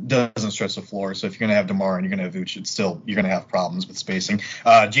Brunson doesn't stretch the floor. So if you're going to have DeMar and you're going to have Vooch, you're going to have problems with spacing.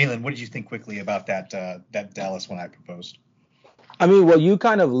 Jalen, what did you think quickly about that Dallas one I proposed? I mean, well, you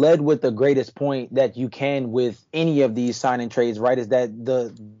kind of led with the greatest point that you can with any of these sign and trades, right? Is that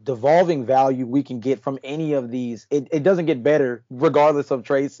the devolving value we can get from any of these, it doesn't get better regardless of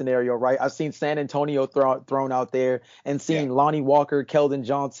trade scenario, right? I've seen San Antonio thrown out there and seen Lonnie Walker, Keldon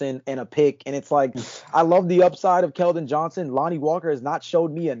Johnson, and a pick. And it's like, I love the upside of Keldon Johnson. Lonnie Walker has not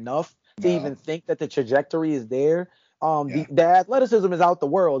showed me enough to even think that the trajectory is there. The athleticism is out the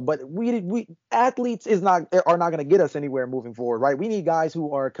world, but we athletes are not going to get us anywhere moving forward, right? We need guys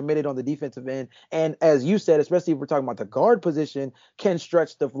who are committed on the defensive end, and as you said, especially if we're talking about the guard position, can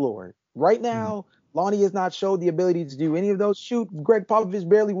stretch the floor. Right now, Lonnie has not showed the ability to do any of those. Shoot, Greg Popovich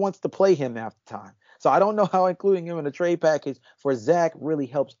barely wants to play him half the time. So I don't know how including him in a trade package for Zach really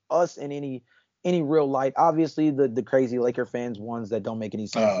helps us in any real light. Obviously, the crazy Laker fans ones that don't make any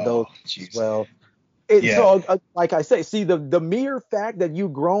sense. Those geez. as well. Yeah. So, like I say, see the mere fact that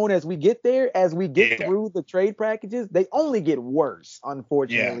you've grown as we get there, as we get through the trade packages, they only get worse,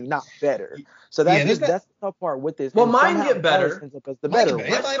 unfortunately, not better. So that's the tough part with this. Well, mine get better. Ends up as the better. Mine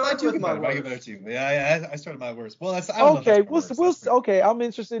do get better. I get better too. Yeah, I started my worst. Well, that's okay. I'm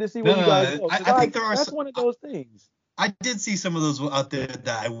interested to see where you guys go. I think that's one of those things. I did see some of those out there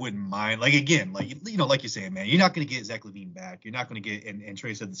that I wouldn't mind. Like again, like like you're saying, man, you're not going to get Zach LaVine back. You're not going to get, and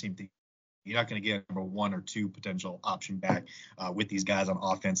Trey said the same thing. You're not going to get number one or two potential option back with these guys on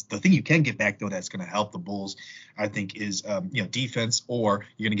offense. The thing you can get back, though, that's going to help the Bulls, I think, is defense, or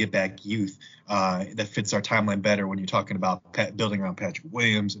you're going to get back youth that fits our timeline better when you're talking about building around Patrick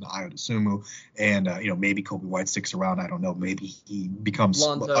Williams and Ayo Dosunmu, and maybe Kobe White sticks around. I don't know. Maybe he becomes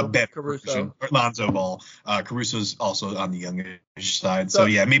a better Caruso. Or Lonzo Ball. Caruso's also on the youngish side, so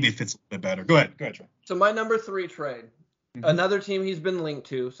yeah, maybe it fits a little bit better. Go ahead, Trey. So my number 3 trade, another team he's been linked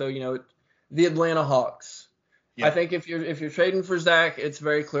to. So the Atlanta Hawks. Yeah. I think if you're trading for Zach, it's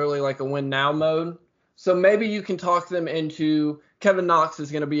very clearly like a win now mode. So maybe you can talk them into Kevin Knox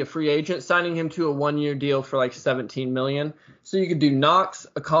is going to be a free agent, signing him to a 1-year deal for like $17 million. So you could do Knox,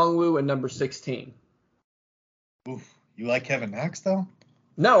 Okongwu, and number 16. Oof. You like Kevin Knox though?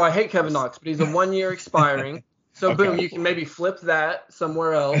 No, I hate Kevin Knox, but he's a 1-year expiring. So boom, you can maybe flip that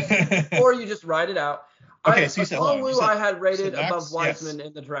somewhere else, or you just write it out. Okay, so you said I had rated above Wiseman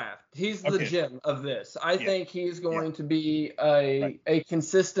in the draft. He's the gem of this. I think he's going to be a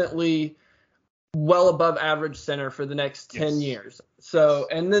consistently well above average center for the next 10 years. So,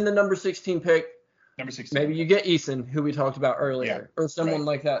 and then the number 16 pick, maybe you get Eason, who we talked about earlier, or someone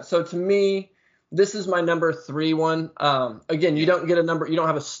like that. So to me, this is my number 3 one. Again, you don't get a number, you don't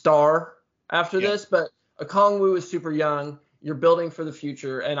have a star after this, but Okongwu is super young. You're building for the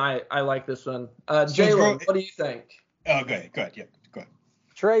future, and I like this one. Jalen, what do you think? Oh, go ahead. Yeah, go ahead.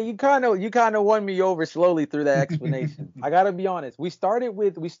 Trey, you kind of won me over slowly through that explanation. I gotta be honest. We started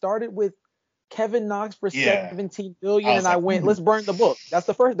with Kevin Knox for $17 billion, and I went, let's burn the book. That's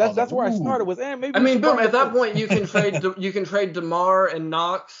the first. That's where I started. Boom. At that point, you can trade DeMar and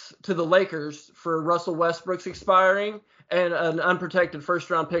Knox to the Lakers for Russell Westbrook's expiring and an unprotected first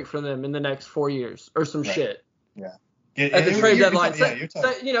round pick for them in the next 4 years or some shit. Yeah. At the trade deadline, say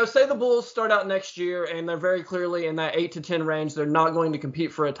the Bulls start out next year and they're very clearly in that 8 to 10 range. They're not going to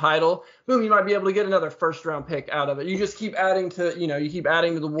compete for a title. Boom, you might be able to get another first round pick out of it. You just keep adding to,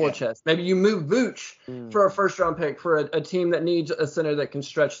 the war chest. Maybe you move Vooch for a first round pick for a team that needs a center that can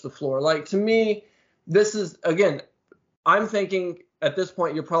stretch the floor. Like, to me, this is, again, I'm thinking at this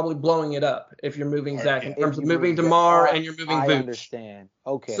point you're probably blowing it up if you're moving Zach in terms of moving DeMar and you're moving Vooch. I understand.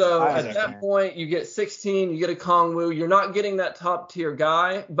 Okay. So at that point you get 16, you get a Okongwu. You're not getting that top tier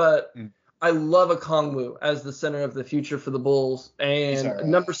guy, but I love a Okongwu as the center of the future for the Bulls. And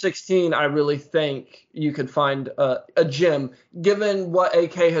number 16, I really think you could find a gem given what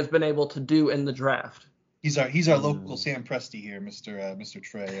AK has been able to do in the draft. He's our local Sam Presti here, Mr.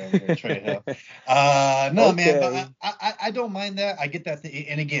 Trey. Trey Hill. Man, but I don't mind that. I get that.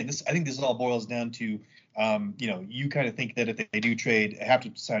 And again, I think this all boils down to, you kind of think that if they do have to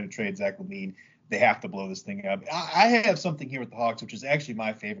decide to trade Zach LaVine, they have to blow this thing up. I have something here with the Hawks, which is actually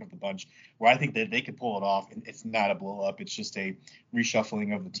my favorite of the bunch, where I think that they could pull it off, and it's not a blow up. It's just a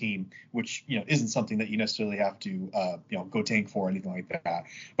reshuffling of the team, which isn't something that you necessarily have to go tank for or anything like that.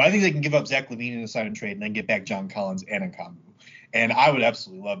 But I think they can give up Zach LaVine in a sign and trade, and then get back John Collins and Okongwu. And I would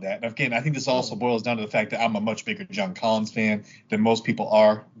absolutely love that. And again, I think this also boils down to the fact that I'm a much bigger John Collins fan than most people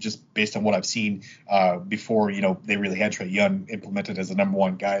are, just based on what I've seen before, they really had Trae Young implemented as the number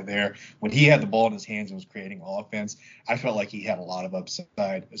one guy there. When he had the ball in his hands and was creating offense, I felt like he had a lot of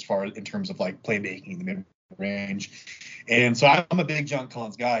upside as far as in terms of like playmaking in the mid-range. And so I'm a big John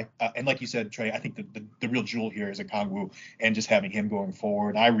Collins guy. And like you said, Trey, I think the real jewel here is Okongwu and just having him going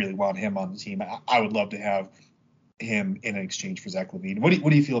forward. I really want him on the team. I would love to have him in exchange for Zach LaVine. What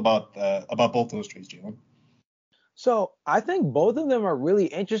do you feel about both those trades, Jalen? So I think both of them are really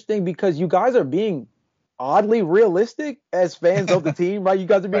interesting because you guys are being oddly realistic as fans of the team, right? You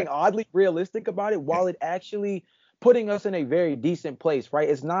guys are being oddly realistic about it while it actually putting us in a very decent place, right?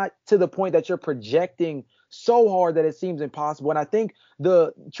 It's not to the point that you're projecting so hard that it seems impossible. And I think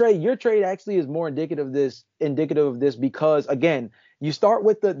your trade actually is more indicative of this because, again, you start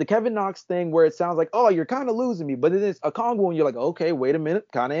with the Kevin Knox thing where it sounds like, oh, you're kind of losing me. But then it's Okongwu and you're like, okay, wait a minute,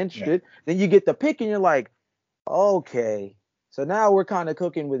 kind of interested. Yeah. Then you get the pick and you're like, okay. So now we're kind of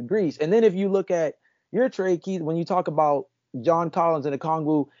cooking with grease. And then if you look at your trade, Keith, when you talk about John Collins and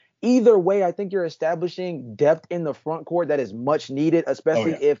Okongwu, either way, I think you're establishing depth in the front court that is much needed,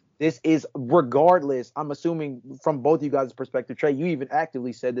 especially if this is, regardless, I'm assuming from both of you guys' perspective, Trey, you even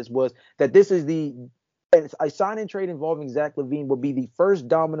actively said this, was that this is a sign and trade involving Zach LaVine would be the first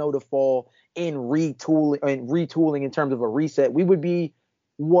domino to fall in retooling in terms of a reset. We would be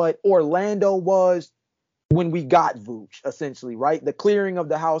what Orlando was when we got Vooch, essentially, right? The clearing of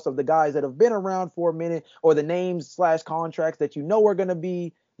the house of the guys that have been around for a minute, or the names/contracts that you know are going to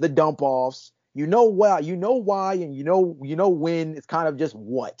be the dump offs. You know why, and you know when. It's kind of just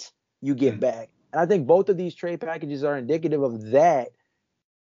what you get back. And I think both of these trade packages are indicative of that,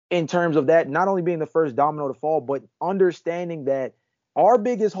 in terms of that not only being the first domino to fall, but understanding that our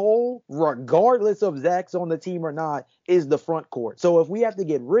biggest hole, regardless of Zach's on the team or not, is the front court. So if we have to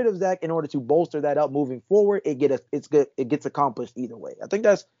get rid of Zach in order to bolster that up moving forward, it gets accomplished either way. I think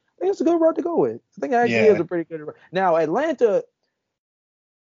that's a good route to go with. I think that actually is a pretty good route. Now, Atlanta,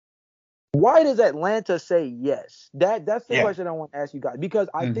 why does Atlanta say yes? That's the question I want to ask you guys, because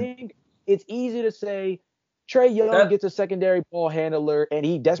I think it's easy to say Trae Young gets a secondary ball handler, and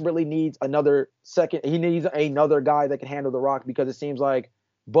he desperately needs another second. He needs another guy that can handle the rock, because it seems like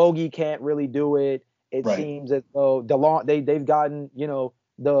Bogey can't really do it. It seems as though they've gotten,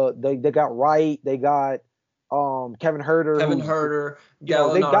 they got Wright, they got Kevin Huerter,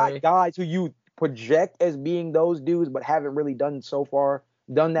 Gallinari. They got guys who you project as being those dudes, but haven't really done that so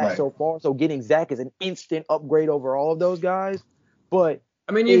far. So getting Zach is an instant upgrade over all of those guys. But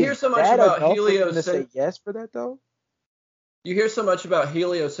I mean, you hear so much about say yes for that, though. You hear so much about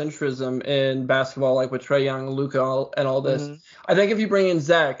heliocentrism in basketball, like with Trae Young, Luka, and all this. I think if you bring in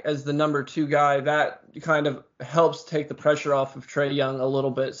Zach as the number 2 guy, that kind of helps take the pressure off of Trae Young a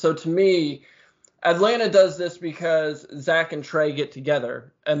little bit. So to me, Atlanta does this because Zach and Trae get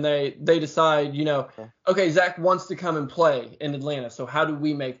together and they decide, okay, Zach wants to come and play in Atlanta, so how do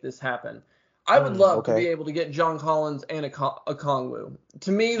we make this happen? I would love to be able to get John Collins and a Kongwu.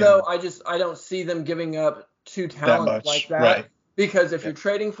 To me, though, I don't see them giving up 2 talents like that. Because if you're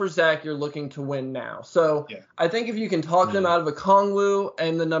trading for Zach, you're looking to win now. So I think if you can talk them out of a Kongwu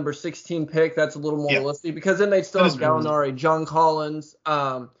and the number 16 pick, that's a little more realistic, because then they'd still have Gallinari, John Collins,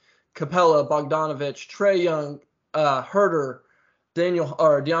 Capella, Bogdanovich, Trae Young, Huerter,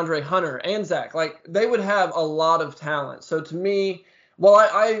 DeAndre Hunter, and Zach. Like, they would have a lot of talent. So to me, well,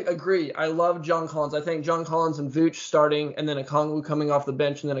 I agree. I love John Collins. I think John Collins and Vooch starting, and then a Kongwu coming off the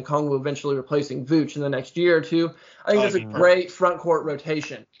bench, and then a Kongwu eventually replacing Vooch in the next year or two. I think that's a great front court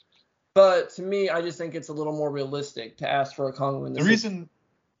rotation. But to me, I just think it's a little more realistic to ask for a Kongwu in the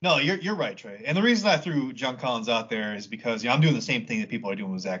No, you're right, Trey. And the reason I threw John Collins out there is because I'm doing the same thing that people are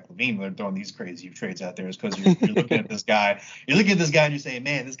doing with Zach LaVine. They're throwing these crazy trades out there, is because you're looking at this guy. You're looking at this guy and you're saying,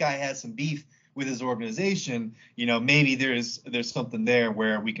 man, this guy has some beef with his organization. Maybe there's something there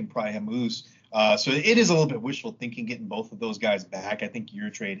where we can pry him loose. So it is a little bit wishful thinking getting both of those guys back. I think your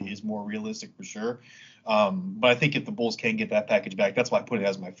trade is more realistic for sure. But I think if the Bulls can get that package back, that's why I put it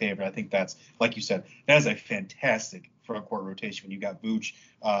as my favorite. I think that's, like you said, that is a fantastic front court rotation when you got Vooch,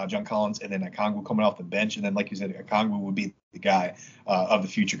 John Collins, and then Okongwu coming off the bench. And then, like you said, Okongwu would be the guy of the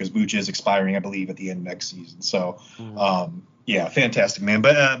future, because Vooch is expiring, I believe, at the end of next season. So, yeah, fantastic, man.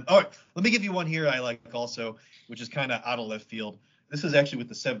 But all right, let me give you one here I like also, which is kind of out of left field. This is actually with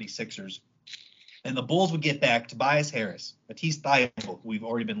the 76ers. And the Bulls would get back Tobias Harris, Matisse Thybulle, who we've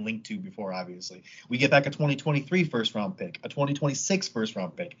already been linked to before, obviously. We get back a 2023 first-round pick, a 2026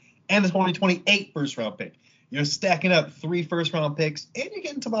 first-round pick, and a 2028 first-round pick. You're stacking up 3 first-round picks, and you're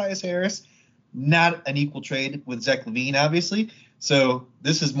getting Tobias Harris. Not an equal trade with Zach LaVine, obviously. So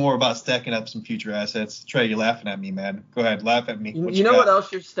this is more about stacking up some future assets. Trey, you're laughing at me, man. Go ahead, laugh at me. You know what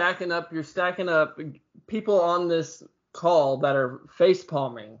else you're stacking up? You're stacking up people on this call that are face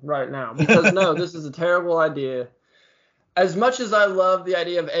palming right now, because no, this is a terrible idea. As much as I love the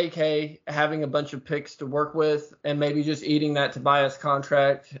idea of AK having a bunch of picks to work with and maybe just eating that Tobias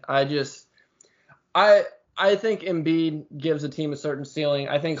contract, I think Embiid gives a team a certain ceiling.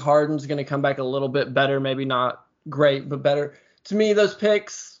 I think Harden's going to come back a little bit better, maybe not great, but better. To me, those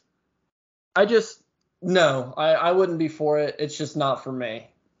picks, I wouldn't be for it. It's just not for me.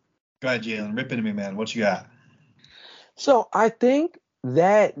 Go ahead, Jalen. Rip into me, man. What you got? So I think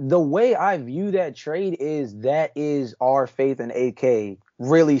that the way I view that trade is our faith in AK,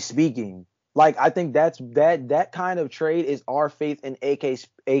 really speaking. Like, I think that kind of trade is our faith in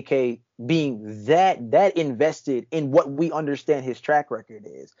AK being that invested in what we understand his track record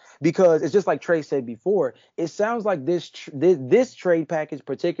is. Because it's just like Trey said before, it sounds like this trade package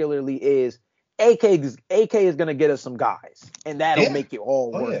particularly is AK is going to get us some guys, and that'll make it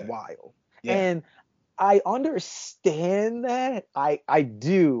all worthwhile. Yeah. And I understand that. I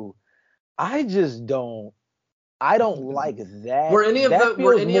do. I just don't. I don't like that. Were any of That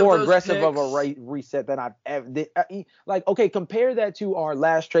feels any of more those aggressive of picks? a reset than I've ever. Like, okay, compare that to our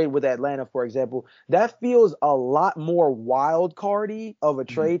last trade with Atlanta, for example. That feels a lot more wild cardy of a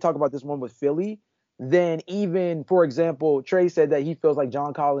trade. Talk about this one with Philly than even, for example, Trey said that he feels like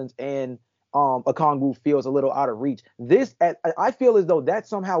John Collins and Okongwu feels a little out of reach. I feel as though that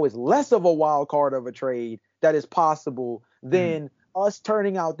somehow is less of a wild card of a trade that is possible than us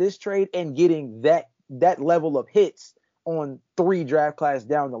turning out this trade and getting that level of hits on 3 draft class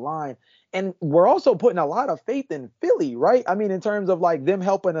down the line. And we're also putting a lot of faith in Philly, right? I mean, in terms of like them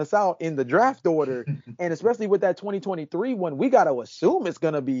helping us out in the draft order, and especially with that 2023 one, we got to assume it's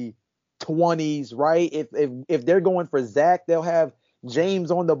going to be 20s, right? If they're going for Zach, they'll have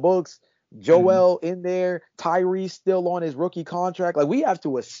James on the books, Joel in there, Tyrese still on his rookie contract. Like, we have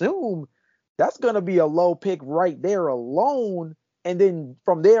to assume that's going to be a low pick right there alone. And then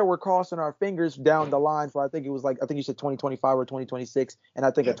from there, we're crossing our fingers down the line for, I think you said 2025 or 2026, and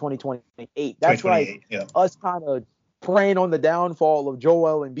I think a 2028. That's like us kind of preying on the downfall of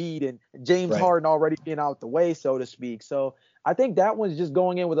Joel Embiid and James Harden already being out the way, so to speak. So I think that one's just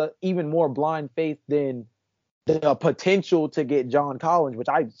going in with an even more blind faith than the potential to get John Collins, which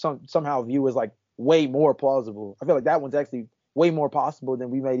I somehow view as like way more plausible. I feel like that one's actually way more possible than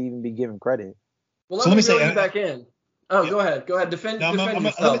we might even be given credit. Well, let me say back in. Oh, go ahead. Defend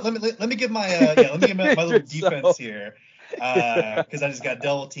yourself. Let me give my little defense here, because I just got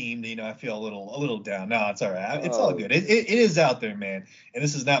double teamed. I feel a little down. No, it's all right. It's all good. It is out there, man. And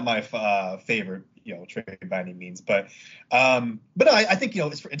this is not my favorite trade by any means, but I think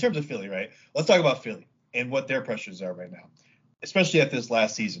in terms of Philly, right? Let's talk about Philly and what their pressures are right now, especially at this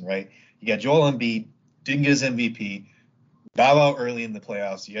last season, right? You got Joel Embiid, didn't get his MVP. Bow out early in the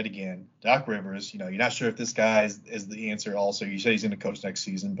playoffs yet again. Doc Rivers, you're not sure if this guy is the answer. Also, you say he's going to coach next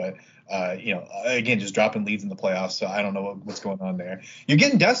season, but again, just dropping leads in the playoffs. So I don't know what's going on there. You're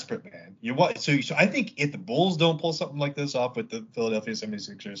getting desperate, man. So I think if the Bulls don't pull something like this off with the Philadelphia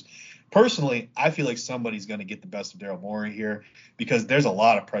 76ers, personally, I feel like somebody's going to get the best of Daryl Morey here, because there's a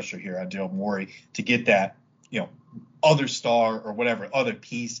lot of pressure here on Daryl Morey to get that other star or whatever other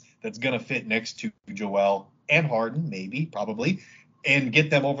piece that's going to fit next to Joel and Harden, maybe, probably, and get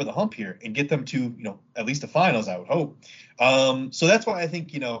them over the hump here and get them to, at least the finals, I would hope. So that's why I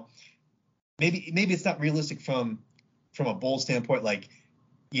think, maybe it's not realistic from a Bull standpoint. Like,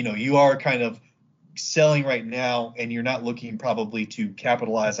 you are kind of selling right now, and you're not looking probably to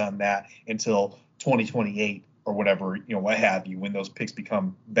capitalize on that until 2028 or whatever, what have you, when those picks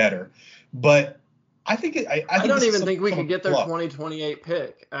become better. But I think I don't even think we could get their 2028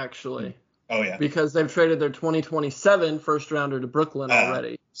 pick, actually. Oh yeah, because they've traded their 2027 first rounder to Brooklyn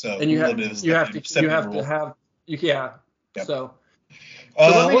already. So and you have to have. Yep. So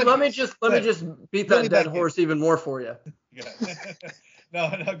let me just beat that dead horse even more for you. No,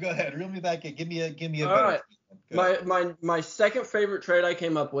 go ahead. Reel me back in. Give me a. All right. My second favorite trade I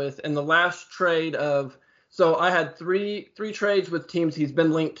came up with, and the last trade of. So I had three trades with teams he's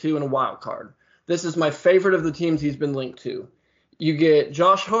been linked to in a wild card. This is my favorite of the teams he's been linked to. You get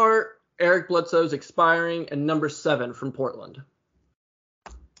Josh Hart, Eric Bledsoe's expiring, and number 7 from Portland.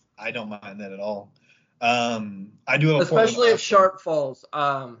 I don't mind that at all. I do have especially if Sharp falls.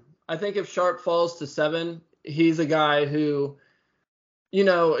 I think if Sharp falls to 7, he's a guy who,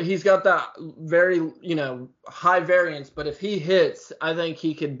 he's got that very, high variance. But if he hits, I think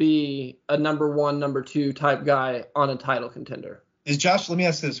he could be a number 1, number 2 type guy on a title contender. Let me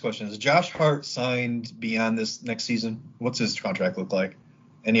ask you this question. Is Josh Hart signed beyond this next season? What's his contract look like?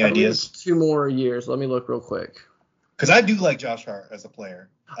 Any ideas? 2 more years. Let me look real quick. Because I do like Josh Hart as a player.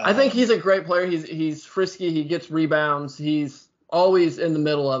 I think he's a great player. He's frisky. He gets rebounds. He's always in the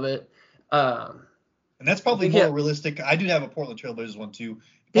middle of it. And that's probably more realistic. I do have a Portland Trailblazers one too.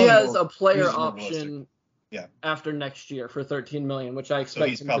 He has a player option after next year for $13 million, which I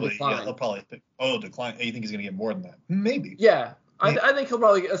expect him to decline. Yeah, he'll probably decline. You think he's going to get more than that? Maybe. Yeah. I think he'll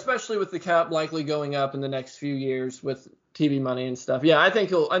probably, especially with the cap likely going up in the next few years with TV money and stuff. Yeah, I think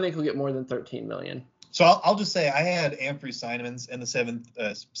he'll get more than $13 million. So I'll just say I had Anthony Simons in the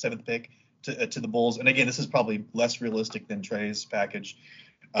seventh pick to the Bulls, and again, this is probably less realistic than Trey's package.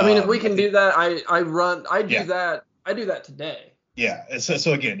 I mean, if we can do that, I do that today. Yeah.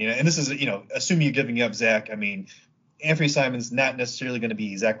 So again, and this is assuming you're giving up Zach. I mean, Anthony Simons not necessarily going to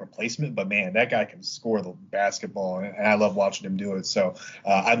be Zach replacement, but man, that guy can score the basketball, and I love watching him do it. So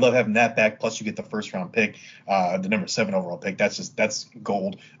I'd love having that back. Plus, you get the first round pick, the number 7 overall pick. That's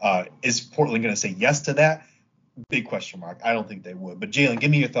gold. Is Portland going to say yes to that? big question mark. I don't think they would. But Jalen,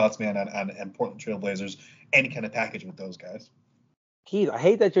 give me your thoughts, man, on Portland Trailblazers, any kind of package with those guys. Keith, I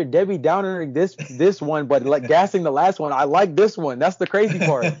hate that you're Debbie Downering this one, but like gassing the last one. I like this one. That's the crazy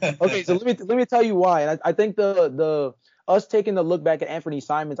part. Okay, so let me tell you why. And I think the us taking the look back at Anthony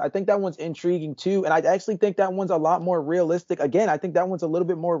Simons, I think that one's intriguing too. And I actually think that one's a lot more realistic. Again, I think that one's a little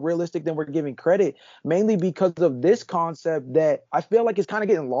bit more realistic than we're giving credit, mainly because of this concept that I feel like is kind of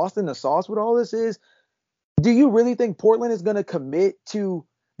getting lost in the sauce with all this is, do you really think Portland is going to commit to,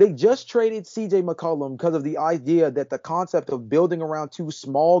 they just traded CJ McCollum because of the idea that the concept of building around two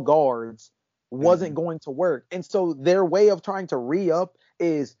small guards wasn't going to work. And so their way of trying to re-up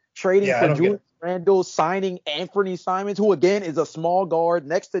is trading for Julius Randle, signing Anthony Simons, who again is a small guard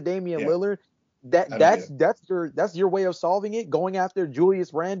next to Damian Lillard. That's your way of solving it, going after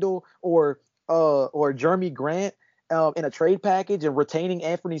Julius Randle or Jeremy Grant in a trade package and retaining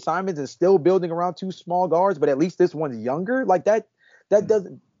Anthony Simons and still building around two small guards, but at least this one's younger. Like that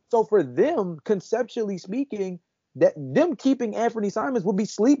doesn't. So for them, conceptually speaking, that them keeping Anthony Simons would be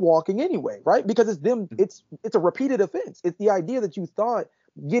sleepwalking anyway, right? Because it's a repeated offense. It's the idea that you thought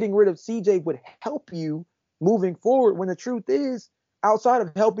getting rid of CJ would help you moving forward, when the truth is, outside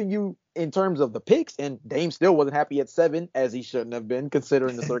of helping you in terms of the picks, and Dame still wasn't happy at 7, as he shouldn't have been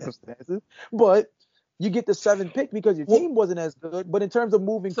considering the circumstances, but you get the 7th pick because your team wasn't as good. But in terms of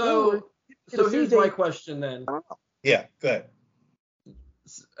moving forward, so here's my question then. Yeah, go ahead.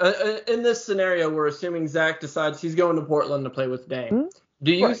 In this scenario, we're assuming Zach decides he's going to Portland to play with Dame.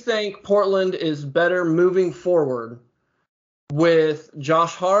 Do you think Portland is better moving forward with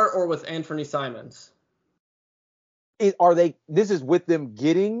Josh Hart or with Anthony Simons? This is with them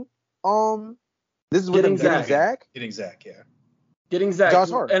getting Zach? Getting Zach, yeah. Getting Zach. Josh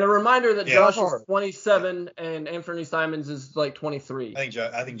Hart. And a reminder that Josh is 27 and Anthony Simons is like 23. I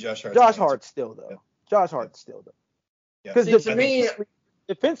think Josh Hart. Josh Hart's still though. Yeah. Josh Hart's still though. Because to me,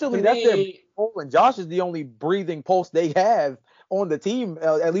 defensively, that's their role, and Josh is the only breathing pulse they have on the team,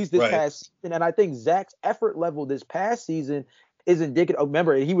 at least this past season. And I think Zach's effort level this past season is indicative.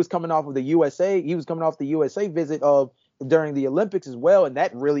 Remember, he was coming off of the USA. He was coming off the USA visit during the Olympics as well, and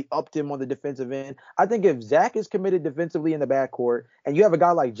that really upped him on the defensive end. I think if Zach is committed defensively in the backcourt, and you have a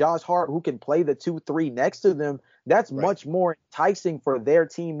guy like Josh Hart who can play the 2-3 next to them, that's much more enticing for their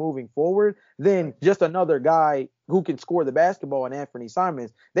team moving forward than just another guy who can score the basketball in Anthony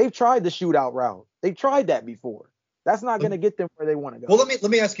Simons. They've tried the shootout route. They've tried that before. That's not going to get them where they want to go. Well,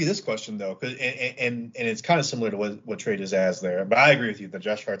 let me ask you this question though, and it's kind of similar to what Trey just asked there. But I agree with you that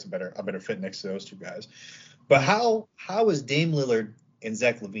Josh Hart's a better fit next to those two guys. But how is Dame Lillard and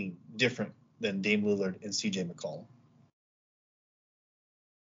Zach LaVine different than Dame Lillard and CJ McCollum?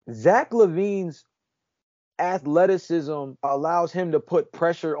 Zach LaVine's athleticism allows him to put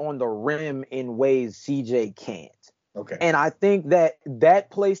pressure on the rim in ways CJ can't. Okay. And I think that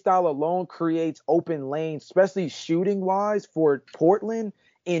play style alone creates open lanes, especially shooting wise for Portland,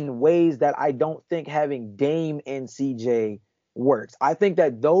 in ways that I don't think having Dame and CJ works. I think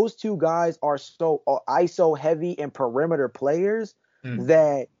that those two guys are so ISO heavy and perimeter players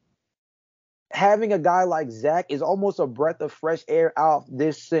that having a guy like Zach is almost a breath of fresh air out of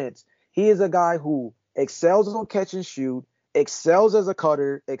this sense. He is a guy who excels on catch and shoot, excels as a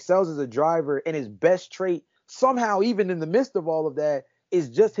cutter, excels as a driver, and his best trait somehow, even in the midst of all of that, is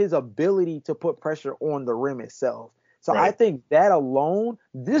just his ability to put pressure on the rim itself. So I think that alone,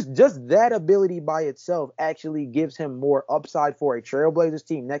 just that ability by itself actually gives him more upside for a Trailblazers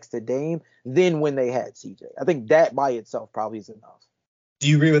team next to Dame than when they had CJ. I think that by itself probably is enough. Do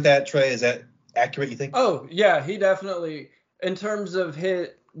you agree with that, Trey? Is that accurate, you think? Oh, yeah, he definitely, in terms of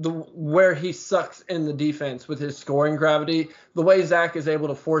where he sucks in the defense with his scoring gravity, the way Zach is able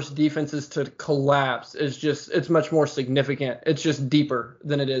to force defenses to collapse it's much more significant. It's just deeper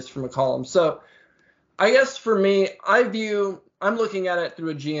than it is from McCollum. So I guess for me, I'm looking at it through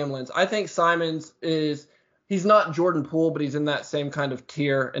a GM lens. I think Simons he's not Jordan Poole, but he's in that same kind of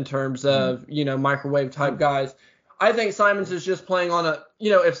tier in terms of, microwave type guys. I think Simons is just playing on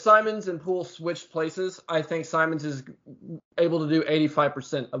if Simons and Poole switched places, I think Simons is able to do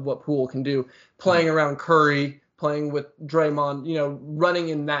 85% of what Poole can do, playing around Curry, playing with Draymond, running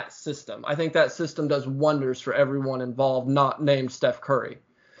in that system. I think that system does wonders for everyone involved, not named Steph Curry.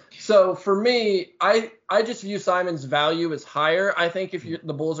 So for me, I just view Simons' value as higher. I think if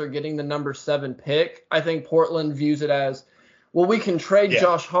the Bulls are getting the number 7 pick, I think Portland views it as, well, we can trade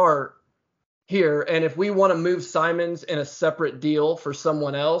Josh Hart here, and if we want to move Simons in a separate deal for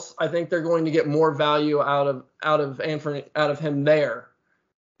someone else, I think they're going to get more value out of him there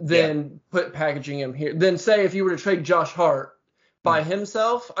than packaging him here. Then say if you were to trade Josh Hart by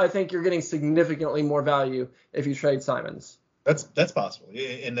himself, I think you're getting significantly more value if you trade Simons. That's possible,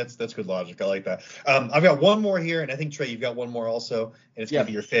 and that's good logic. I like that. I've got one more here, and I think Trey, you've got one more also, and it's gonna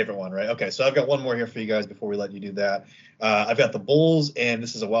be your favorite one, right? Okay, so I've got one more here for you guys before we let you do that. I've got the Bulls, and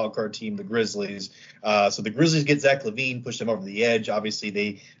this is a wild card team, the Grizzlies. So the Grizzlies get Zach LaVine, push them over the edge. Obviously,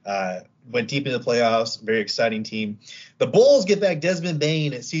 they went deep into the playoffs. Very exciting team. The Bulls get back Desmond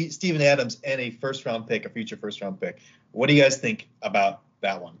Bane, and Steven Adams, and a future first round pick. What do you guys think about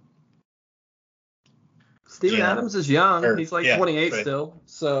that one? Steven Adams is young. He's like 28 still.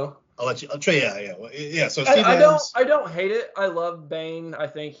 So I'll let you. Trey, yeah. So I don't hate it. I love Bane. I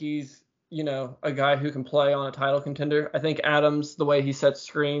think he's a guy who can play on a title contender. I think Adams, the way he sets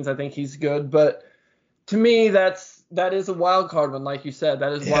screens, I think he's good. But to me, that is a wild card one, like you said.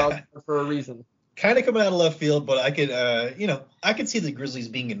 That is wild card for a reason. Kind of coming out of left field, but I could see the Grizzlies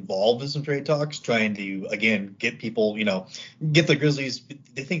being involved in some trade talks, trying to again get people, get the Grizzlies.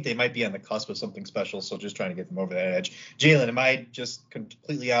 They think they might be on the cusp of something special, so just trying to get them over that edge. Jalen, am I just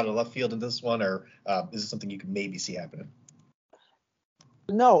completely out of left field in this one, or is it something you could maybe see happening?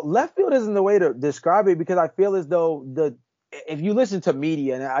 No, left field isn't the way to describe it, because I feel as though if you listen to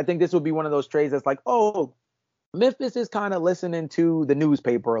media, and I think this would be one of those trades that's like, oh, Memphis is kind of listening to the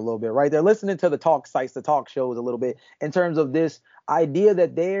newspaper a little bit, right? They're listening to the talk sites, the talk shows a little bit in terms of this idea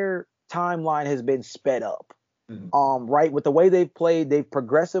that their timeline has been sped up. Right? With the way they've played, they've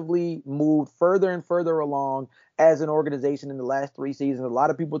progressively moved further and further along as an organization in the last 3 seasons. A lot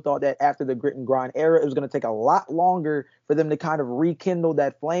of people thought that after the grit and grind era, it was going to take a lot longer for them to kind of rekindle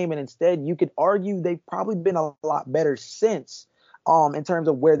that flame. And instead, you could argue they've probably been a lot better since in terms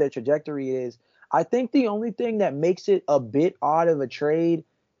of where their trajectory is. I think the only thing that makes it a bit odd of a trade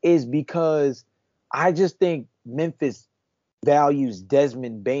is because I just think Memphis values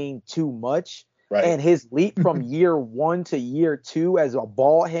Desmond Bane too much. Right. And his leap from year 1 to year 2 as a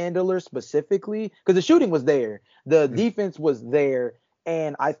ball handler specifically, because the shooting was there, the defense was there.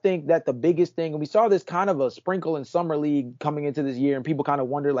 And I think that the biggest thing, and we saw this kind of a sprinkle in summer league coming into this year, and people kind of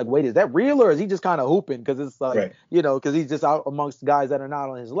wonder, like, wait, is that real, or is he just kind of hooping? Because it's like, because he's just out amongst guys that are not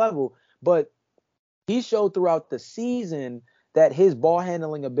on his level. But he showed throughout the season that his ball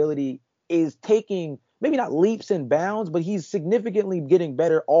handling ability is taking maybe not leaps and bounds, but he's significantly getting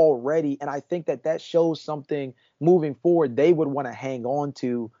better already. And I think that shows something moving forward they would want to hang on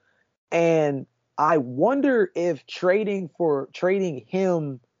to. And I wonder if trading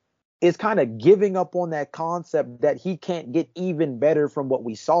him is kind of giving up on that concept that he can't get even better from what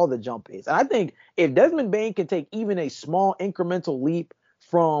we saw the jump is. And I think if Desmond Bane can take even a small incremental leap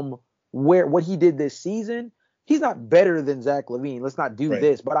from what he did this season, he's not better than Zach LaVine. Let's not do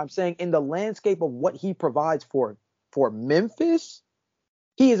this. But I'm saying in the landscape of what he provides for Memphis,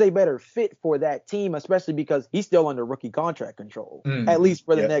 he is a better fit for that team, especially because he's still under rookie contract control, at least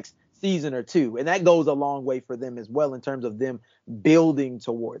for the next season or two. And that goes a long way for them as well in terms of them building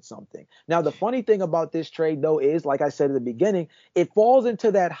towards something. Now, the funny thing about this trade, though, is, like I said at the beginning, it falls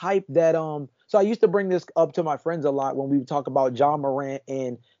into that hype that so I used to bring this up to my friends a lot when we would talk about Ja Morant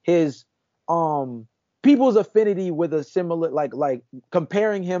and his people's affinity with a similar, like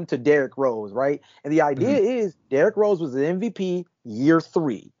comparing him to Derrick Rose, right? And the idea is Derrick Rose was an MVP year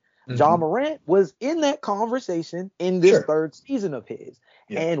 3. Ja Morant was in that conversation in this third season of his.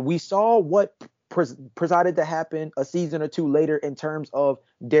 And we saw what presided to happen a season or two later in terms of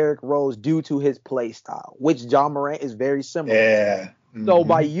Derrick Rose due to his play style, which Ja Morant is very similar. Yeah. So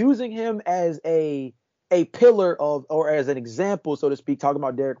by using him as a pillar of, or as an example, so to speak, talking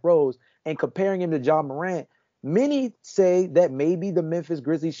about Derrick Rose and comparing him to Ja Morant, many say that maybe the Memphis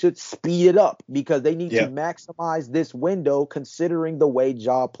Grizzlies should speed it up because they need to maximize this window considering the way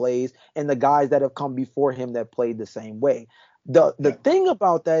Ja plays and the guys that have come before him that played the same way. The thing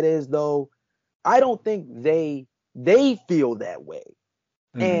about that is, though, I don't think they feel that way.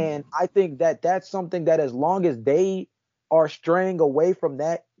 And I think that's something that as long as they are straying away from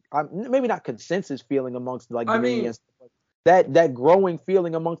that, maybe not consensus feeling amongst the media and stuff like that growing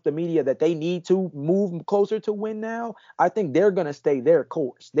feeling amongst the media that they need to move closer to win now, I think they're going to stay their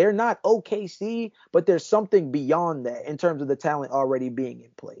course. They're not OKC, but there's something beyond that in terms of the talent already being in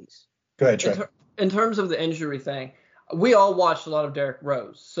place. Go ahead, Trey. In terms of the injury thing, we all watched a lot of Derrick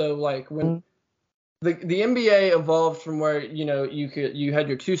Rose. So when the NBA evolved from where, you had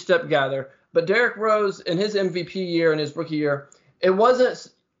your two-step gather, but Derrick Rose in his MVP year and his rookie year,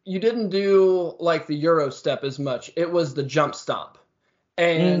 you didn't do like the Euro step as much. It was the jump stop.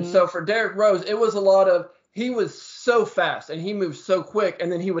 And so for Derrick Rose, it was a lot of, he was so fast and he moved so quick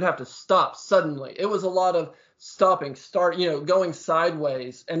and then he would have to stop suddenly. It was a lot of going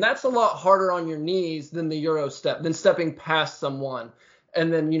sideways. And that's a lot harder on your knees than the Euro step, than stepping past someone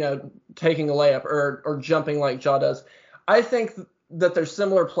and then, taking a layup or jumping like Ja does. I think that they're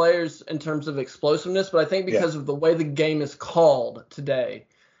similar players in terms of explosiveness, but I think because of the way the game is called today,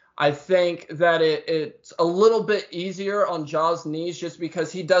 I think that it's a little bit easier on Ja's knees just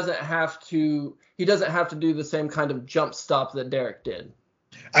because he doesn't have to do the same kind of jump stop that Derek did.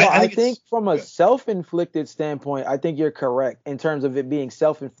 I think from a self-inflicted standpoint, I think you're correct in terms of it being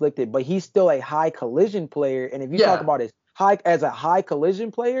self-inflicted, but he's still a high collision player. And if you talk about his as a high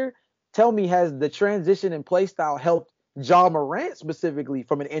collision player, tell me, has the transition and play style helped Ja Morant specifically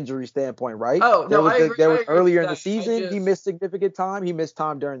from an injury standpoint, right? Oh, no, I agree. There was earlier in the season, he missed significant time. He missed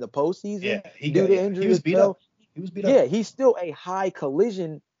time during the postseason due to injury. He was beat up. Yeah, he's still a high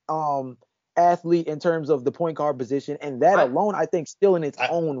collision athlete in terms of the point guard position, and that alone, I think, still in its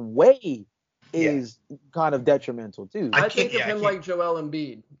own way is kind of detrimental too. I think of him like Joel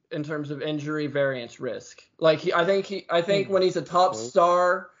Embiid in terms of injury variance risk. Like I think when he's a top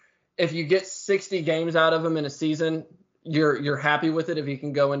star, if you get 60 games out of him in a season, you're happy with it if he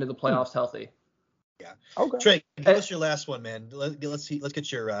can go into the playoffs healthy. Yeah. Okay. Trey, give us your last one, man. Let's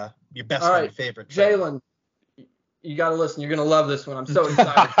get your best one, your favorite. Jalen, you got to listen. You're gonna love this one. I'm so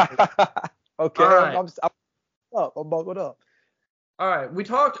excited. Okay. Right. I'm buckled up. All right. We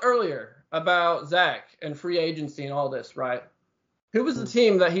talked earlier about Zach and free agency and all this, right? Who was the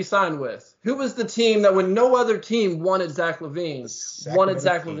team that he signed with? Who was the team that when no other team wanted Zach LaVine, wanted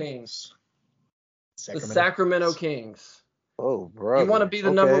Zach LaVine? The Sacramento Kings. Oh, bro. You want to be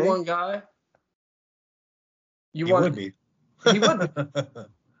the number one guy? He would be. He would be.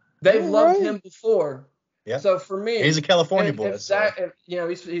 They've loved him before. Yeah. So for me, he's a California boy.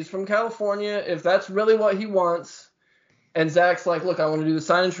 He's from California. If that's really what he wants, and Zach's like, look, I want to do the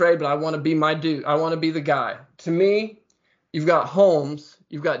sign and trade, but I want to be my dude. I want to be the guy. To me, you've got Holmes,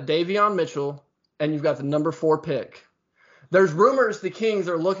 you've got Davion Mitchell, and you've got the number 4 pick. There's rumors the Kings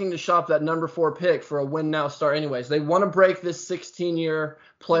are looking to shop that number 4 pick for a win now start anyways. They want to break this 16-year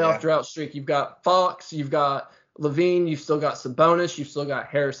playoff drought streak. You've got Fox, you've got LaVine, you've still got Sabonis, you've still got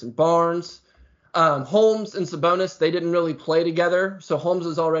Harrison Barnes. Holmes and Sabonis, they didn't really play together, so Holmes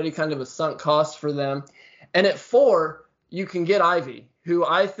is already kind of a sunk cost for them. And at 4, you can get Ivy, who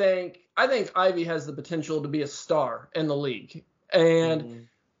I think Ivy has the potential to be a star in the league. And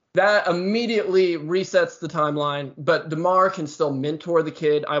that immediately resets the timeline, but DeMar can still mentor the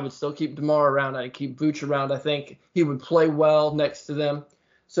kid. I would still keep DeMar around. I'd keep Vooch around. I think he would play well next to them.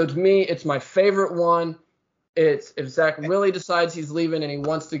 So to me, it's my favorite one. It's if Zach really decides he's leaving and he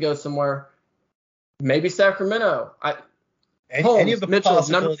wants to go somewhere, maybe Sacramento. Holmes, Mitchell,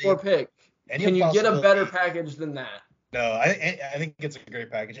 number 4 pick. Can you get a better package than that? No, I think it's a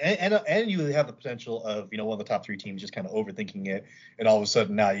great package, and you have the potential of one of the top 3 teams just kind of overthinking it, and all of a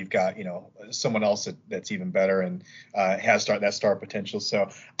sudden now you've got someone else that's even better and has that star potential. So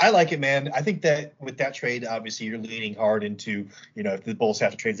I like it, man. I think that with that trade, obviously you're leaning hard into if the Bulls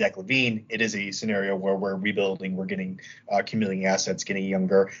have to trade Zach LaVine, it is a scenario where we're rebuilding, we're getting accumulating assets, getting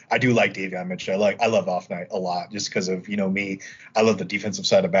younger. I do like Davion Mitchell. I love Off Night a lot just because of me. I love the defensive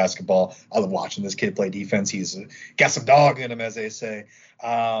side of basketball. I love watching this kid play defense. He's got some dog in him, as they say.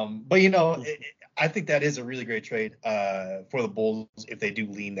 But I think that is a really great trade for the Bulls if they do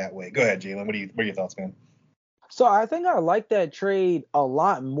lean that way. Go ahead, Jalen. What are your thoughts, man? So I think I like that trade a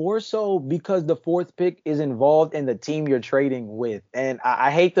lot more so because the 4th pick is involved in the team you're trading with. And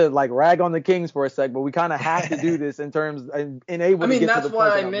I hate to rag on the Kings for a sec, but we kind of have to do this in terms and enable. That's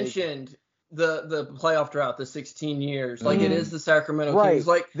why I mentioned the playoff drought, the 16 years. It is the Sacramento Kings.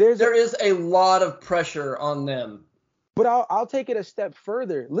 There is a lot of pressure on them. But I'll take it a step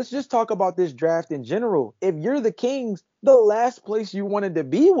further. Let's just talk about this draft in general. If you're the Kings, the last place you wanted to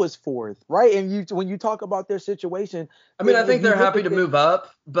be was 4th, right? And when you talk about their situation, I think they're happy to move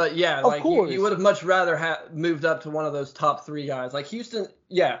up, but of course. You would have much rather moved up to one of those top 3 guys, like Houston.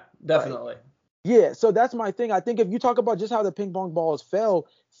 Yeah, definitely. Right. Yeah, so that's my thing. I think if you talk about just how the ping pong balls fell,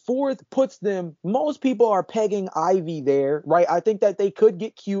 4th puts them, most people are pegging Ivy there, right? I think that they could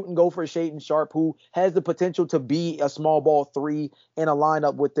get cute and go for Shaedon Sharpe, who has the potential to be a small ball 3 in a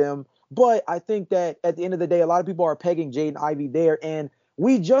lineup with them. But I think that at the end of the day, a lot of people are pegging Jaden Ivey there. And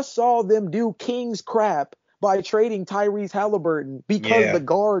we just saw them do Kings crap by trading Tyrese Halliburton because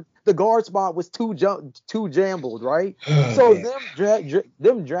the guard spot was too jambled, right? So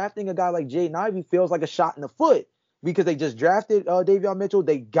them drafting a guy like Jaden Ivey feels like a shot in the foot because they just drafted Davion Mitchell.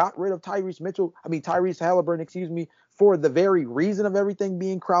 They got rid of Tyrese Halliburton, for the very reason of everything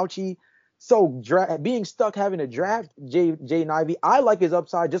being crouchy. So being stuck having to draft Jaden Ivey, I like his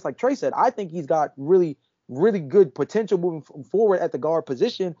upside. Just like Trey said, I think he's got really really good potential moving forward at the guard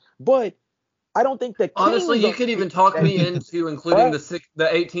position, but I don't think that. Honestly, you could even talk me into including the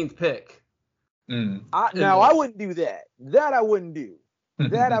 18th pick. I wouldn't do that. That I wouldn't do.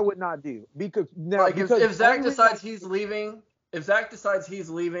 That I would not do because if Zach decides he's leaving,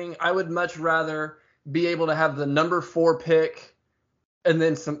 I would much rather be able to have the number 4 pick and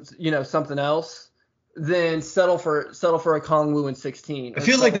then something else than settle for a Kongwu in 16. I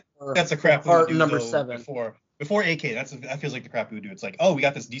feel like that's a crap we would do number 7 before AK. That feels like the crap we would do. It's like, oh, we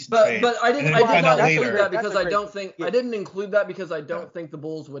got this decent trade. But I didn't include that because I don't think the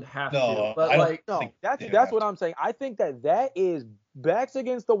Bulls would have to. But that's what I'm saying. I think that is backs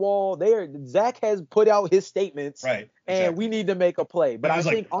against the wall. Zach has put out his statements, right? And we need to make a play. But I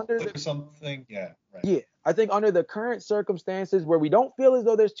think under the current circumstances where we don't feel as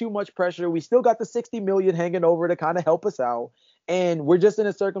though there's too much pressure, we still got the $60 million hanging over to kind of help us out. And we're just in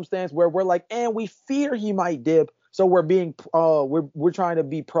a circumstance where we're like, and we fear he might dip. So we're we're trying to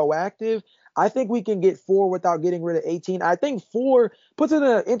be proactive. I think we can get 4 without getting rid of 18. I think 4 puts it in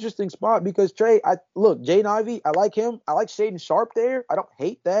an interesting spot because Jaden Ivey, I like him. I like Shaedon Sharpe there. I don't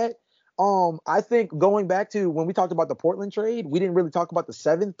hate that. I think going back to when we talked about the Portland trade, we didn't really talk about the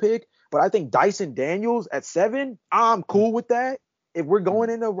 7th pick, but I think Dyson Daniels at 7, I'm cool with that. If we're going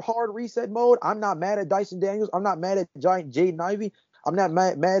into hard reset mode, I'm not mad at Dyson Daniels. I'm not mad at Jaden Ivey. I'm not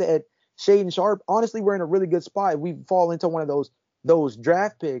mad at Shaedon Sharpe. Honestly, we're in a really good spot if we fall into one of those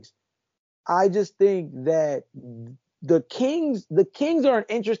draft picks. I just think that the Kings are an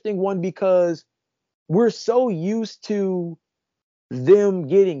interesting one because we're so used to them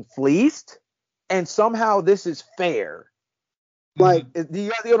getting fleeced, and somehow this is fair. Like, do you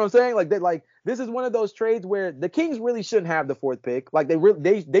guys know what I'm saying? This is one of those trades where the Kings really shouldn't have the 4th pick. Like, the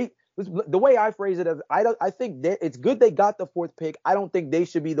way I phrase it is, I think that it's good they got the 4th pick. I don't think they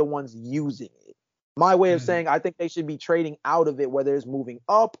should be the ones using it. My way of saying, I think they should be trading out of it, whether it's moving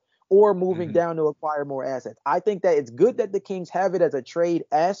up or moving down to acquire more assets. I think that it's good that the Kings have it as a trade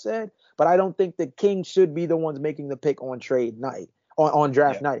asset, but I don't think the Kings should be the ones making the pick on trade night, on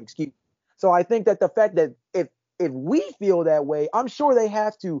draft night, excuse me. So I think that the fact that if we feel that way, I'm sure they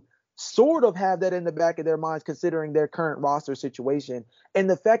have to sort of have that in the back of their minds considering their current roster situation. And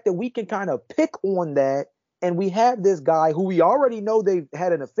the fact that we can kind of pick on that and we have this guy who we already know they've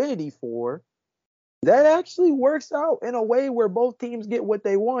had an affinity for, that actually works out in a way where both teams get what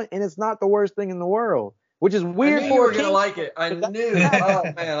they want, and it's not the worst thing in the world, which is weird. I knew you were gonna like it. I knew.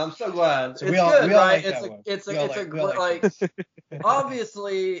 Oh man, I'm so glad. So it's good, right?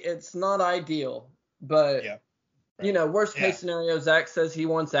 Obviously it's not ideal, but worst case scenario, Zach says he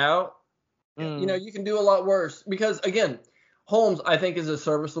wants out. You can do a lot worse because again, Holmes I think is a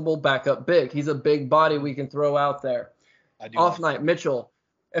serviceable backup big. He's a big body we can throw out there. Off night, Mitchell.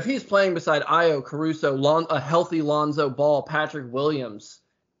 If he's playing beside Ayo, Caruso, a healthy Lonzo Ball, Patrick Williams,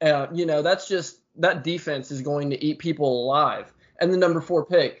 that's just that defense is going to eat people alive. And the number 4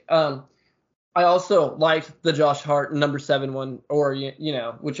 pick, I also liked the Josh Hart number 7 one, or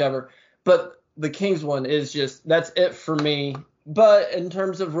whichever. But the Kings one is just that's it for me. But in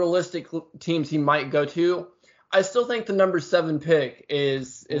terms of realistic teams he might go to, I still think the number 7 pick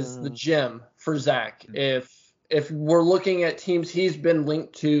is the gem for Zach. If we're looking at teams he's been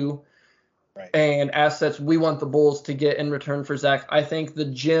linked to and assets we want the Bulls to get in return for Zach, I think the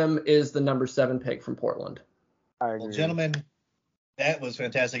gem is the number 7 pick from Portland. Well, gentlemen, that was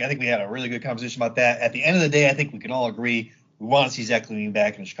fantastic. I think we had a really good conversation about that. At the end of the day, I think we can all agree we want to see Zach LaVine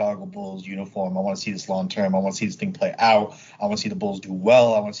back in a Chicago Bulls uniform. I want to see this long term. I want to see this thing play out. I want to see the Bulls do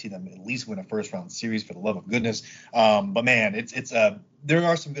well. I want to see them at least win a first round series, for the love of goodness. But man, it's there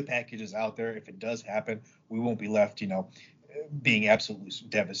are some good packages out there. If it does happen, we won't be left, being absolutely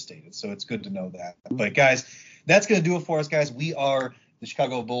devastated. So it's good to know that. But guys, that's going to do it for us, guys. We are the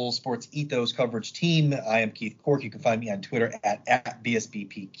Chicago Bulls Sports Ethos coverage team. I am Keith Cork. You can find me on Twitter at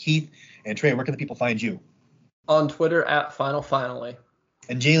BSBPKeith. And Trey, where can the people find you? On Twitter at finally.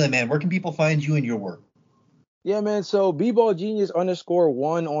 And Jalen, man, where can people find you and your work? Yeah, man. So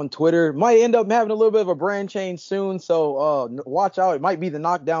bballgenius_1 on Twitter. Might end up having a little bit of a brand change soon. So watch out. It might be the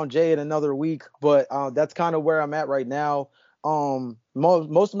Knockdown J in another week, but that's kind of where I'm at right now.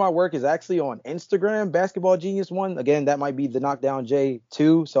 Most of my work is actually on Instagram, Basketball Genius 1. Again, that might be the Knockdown J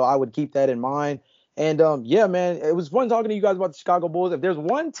 2. So I would keep that in mind. And yeah, man, it was fun talking to you guys about the Chicago Bulls. If there's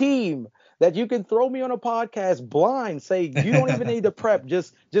one team that you can throw me on a podcast blind, say you don't even need to prep,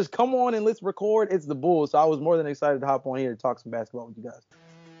 just come on and let's record, it's the Bulls. So I was more than excited to hop on here and talk some basketball with you guys.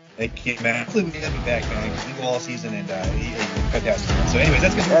 Thank you, man. Hopefully we can have you back, man, because we go all season and fantastic. So anyways,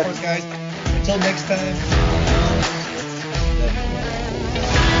 that's going to do it for us, guys. Until next time.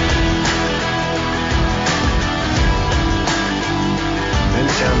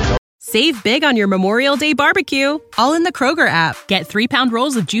 Save big on your Memorial Day barbecue, all in the Kroger app. Get 3-pound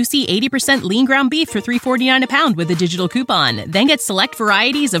rolls of juicy 80% lean ground beef for $3.49 a pound with a digital coupon. Then get select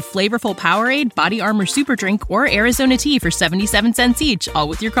varieties of flavorful Powerade, Body Armor Super Drink, or Arizona tea for 77 cents each, all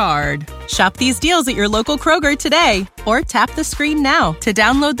with your card. Shop these deals at your local Kroger today, or tap the screen now to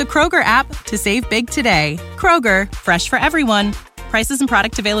download the Kroger app to save big today. Kroger, fresh for everyone. Prices and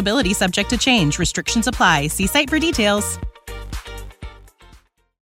product availability subject to change. Restrictions apply. See site for details.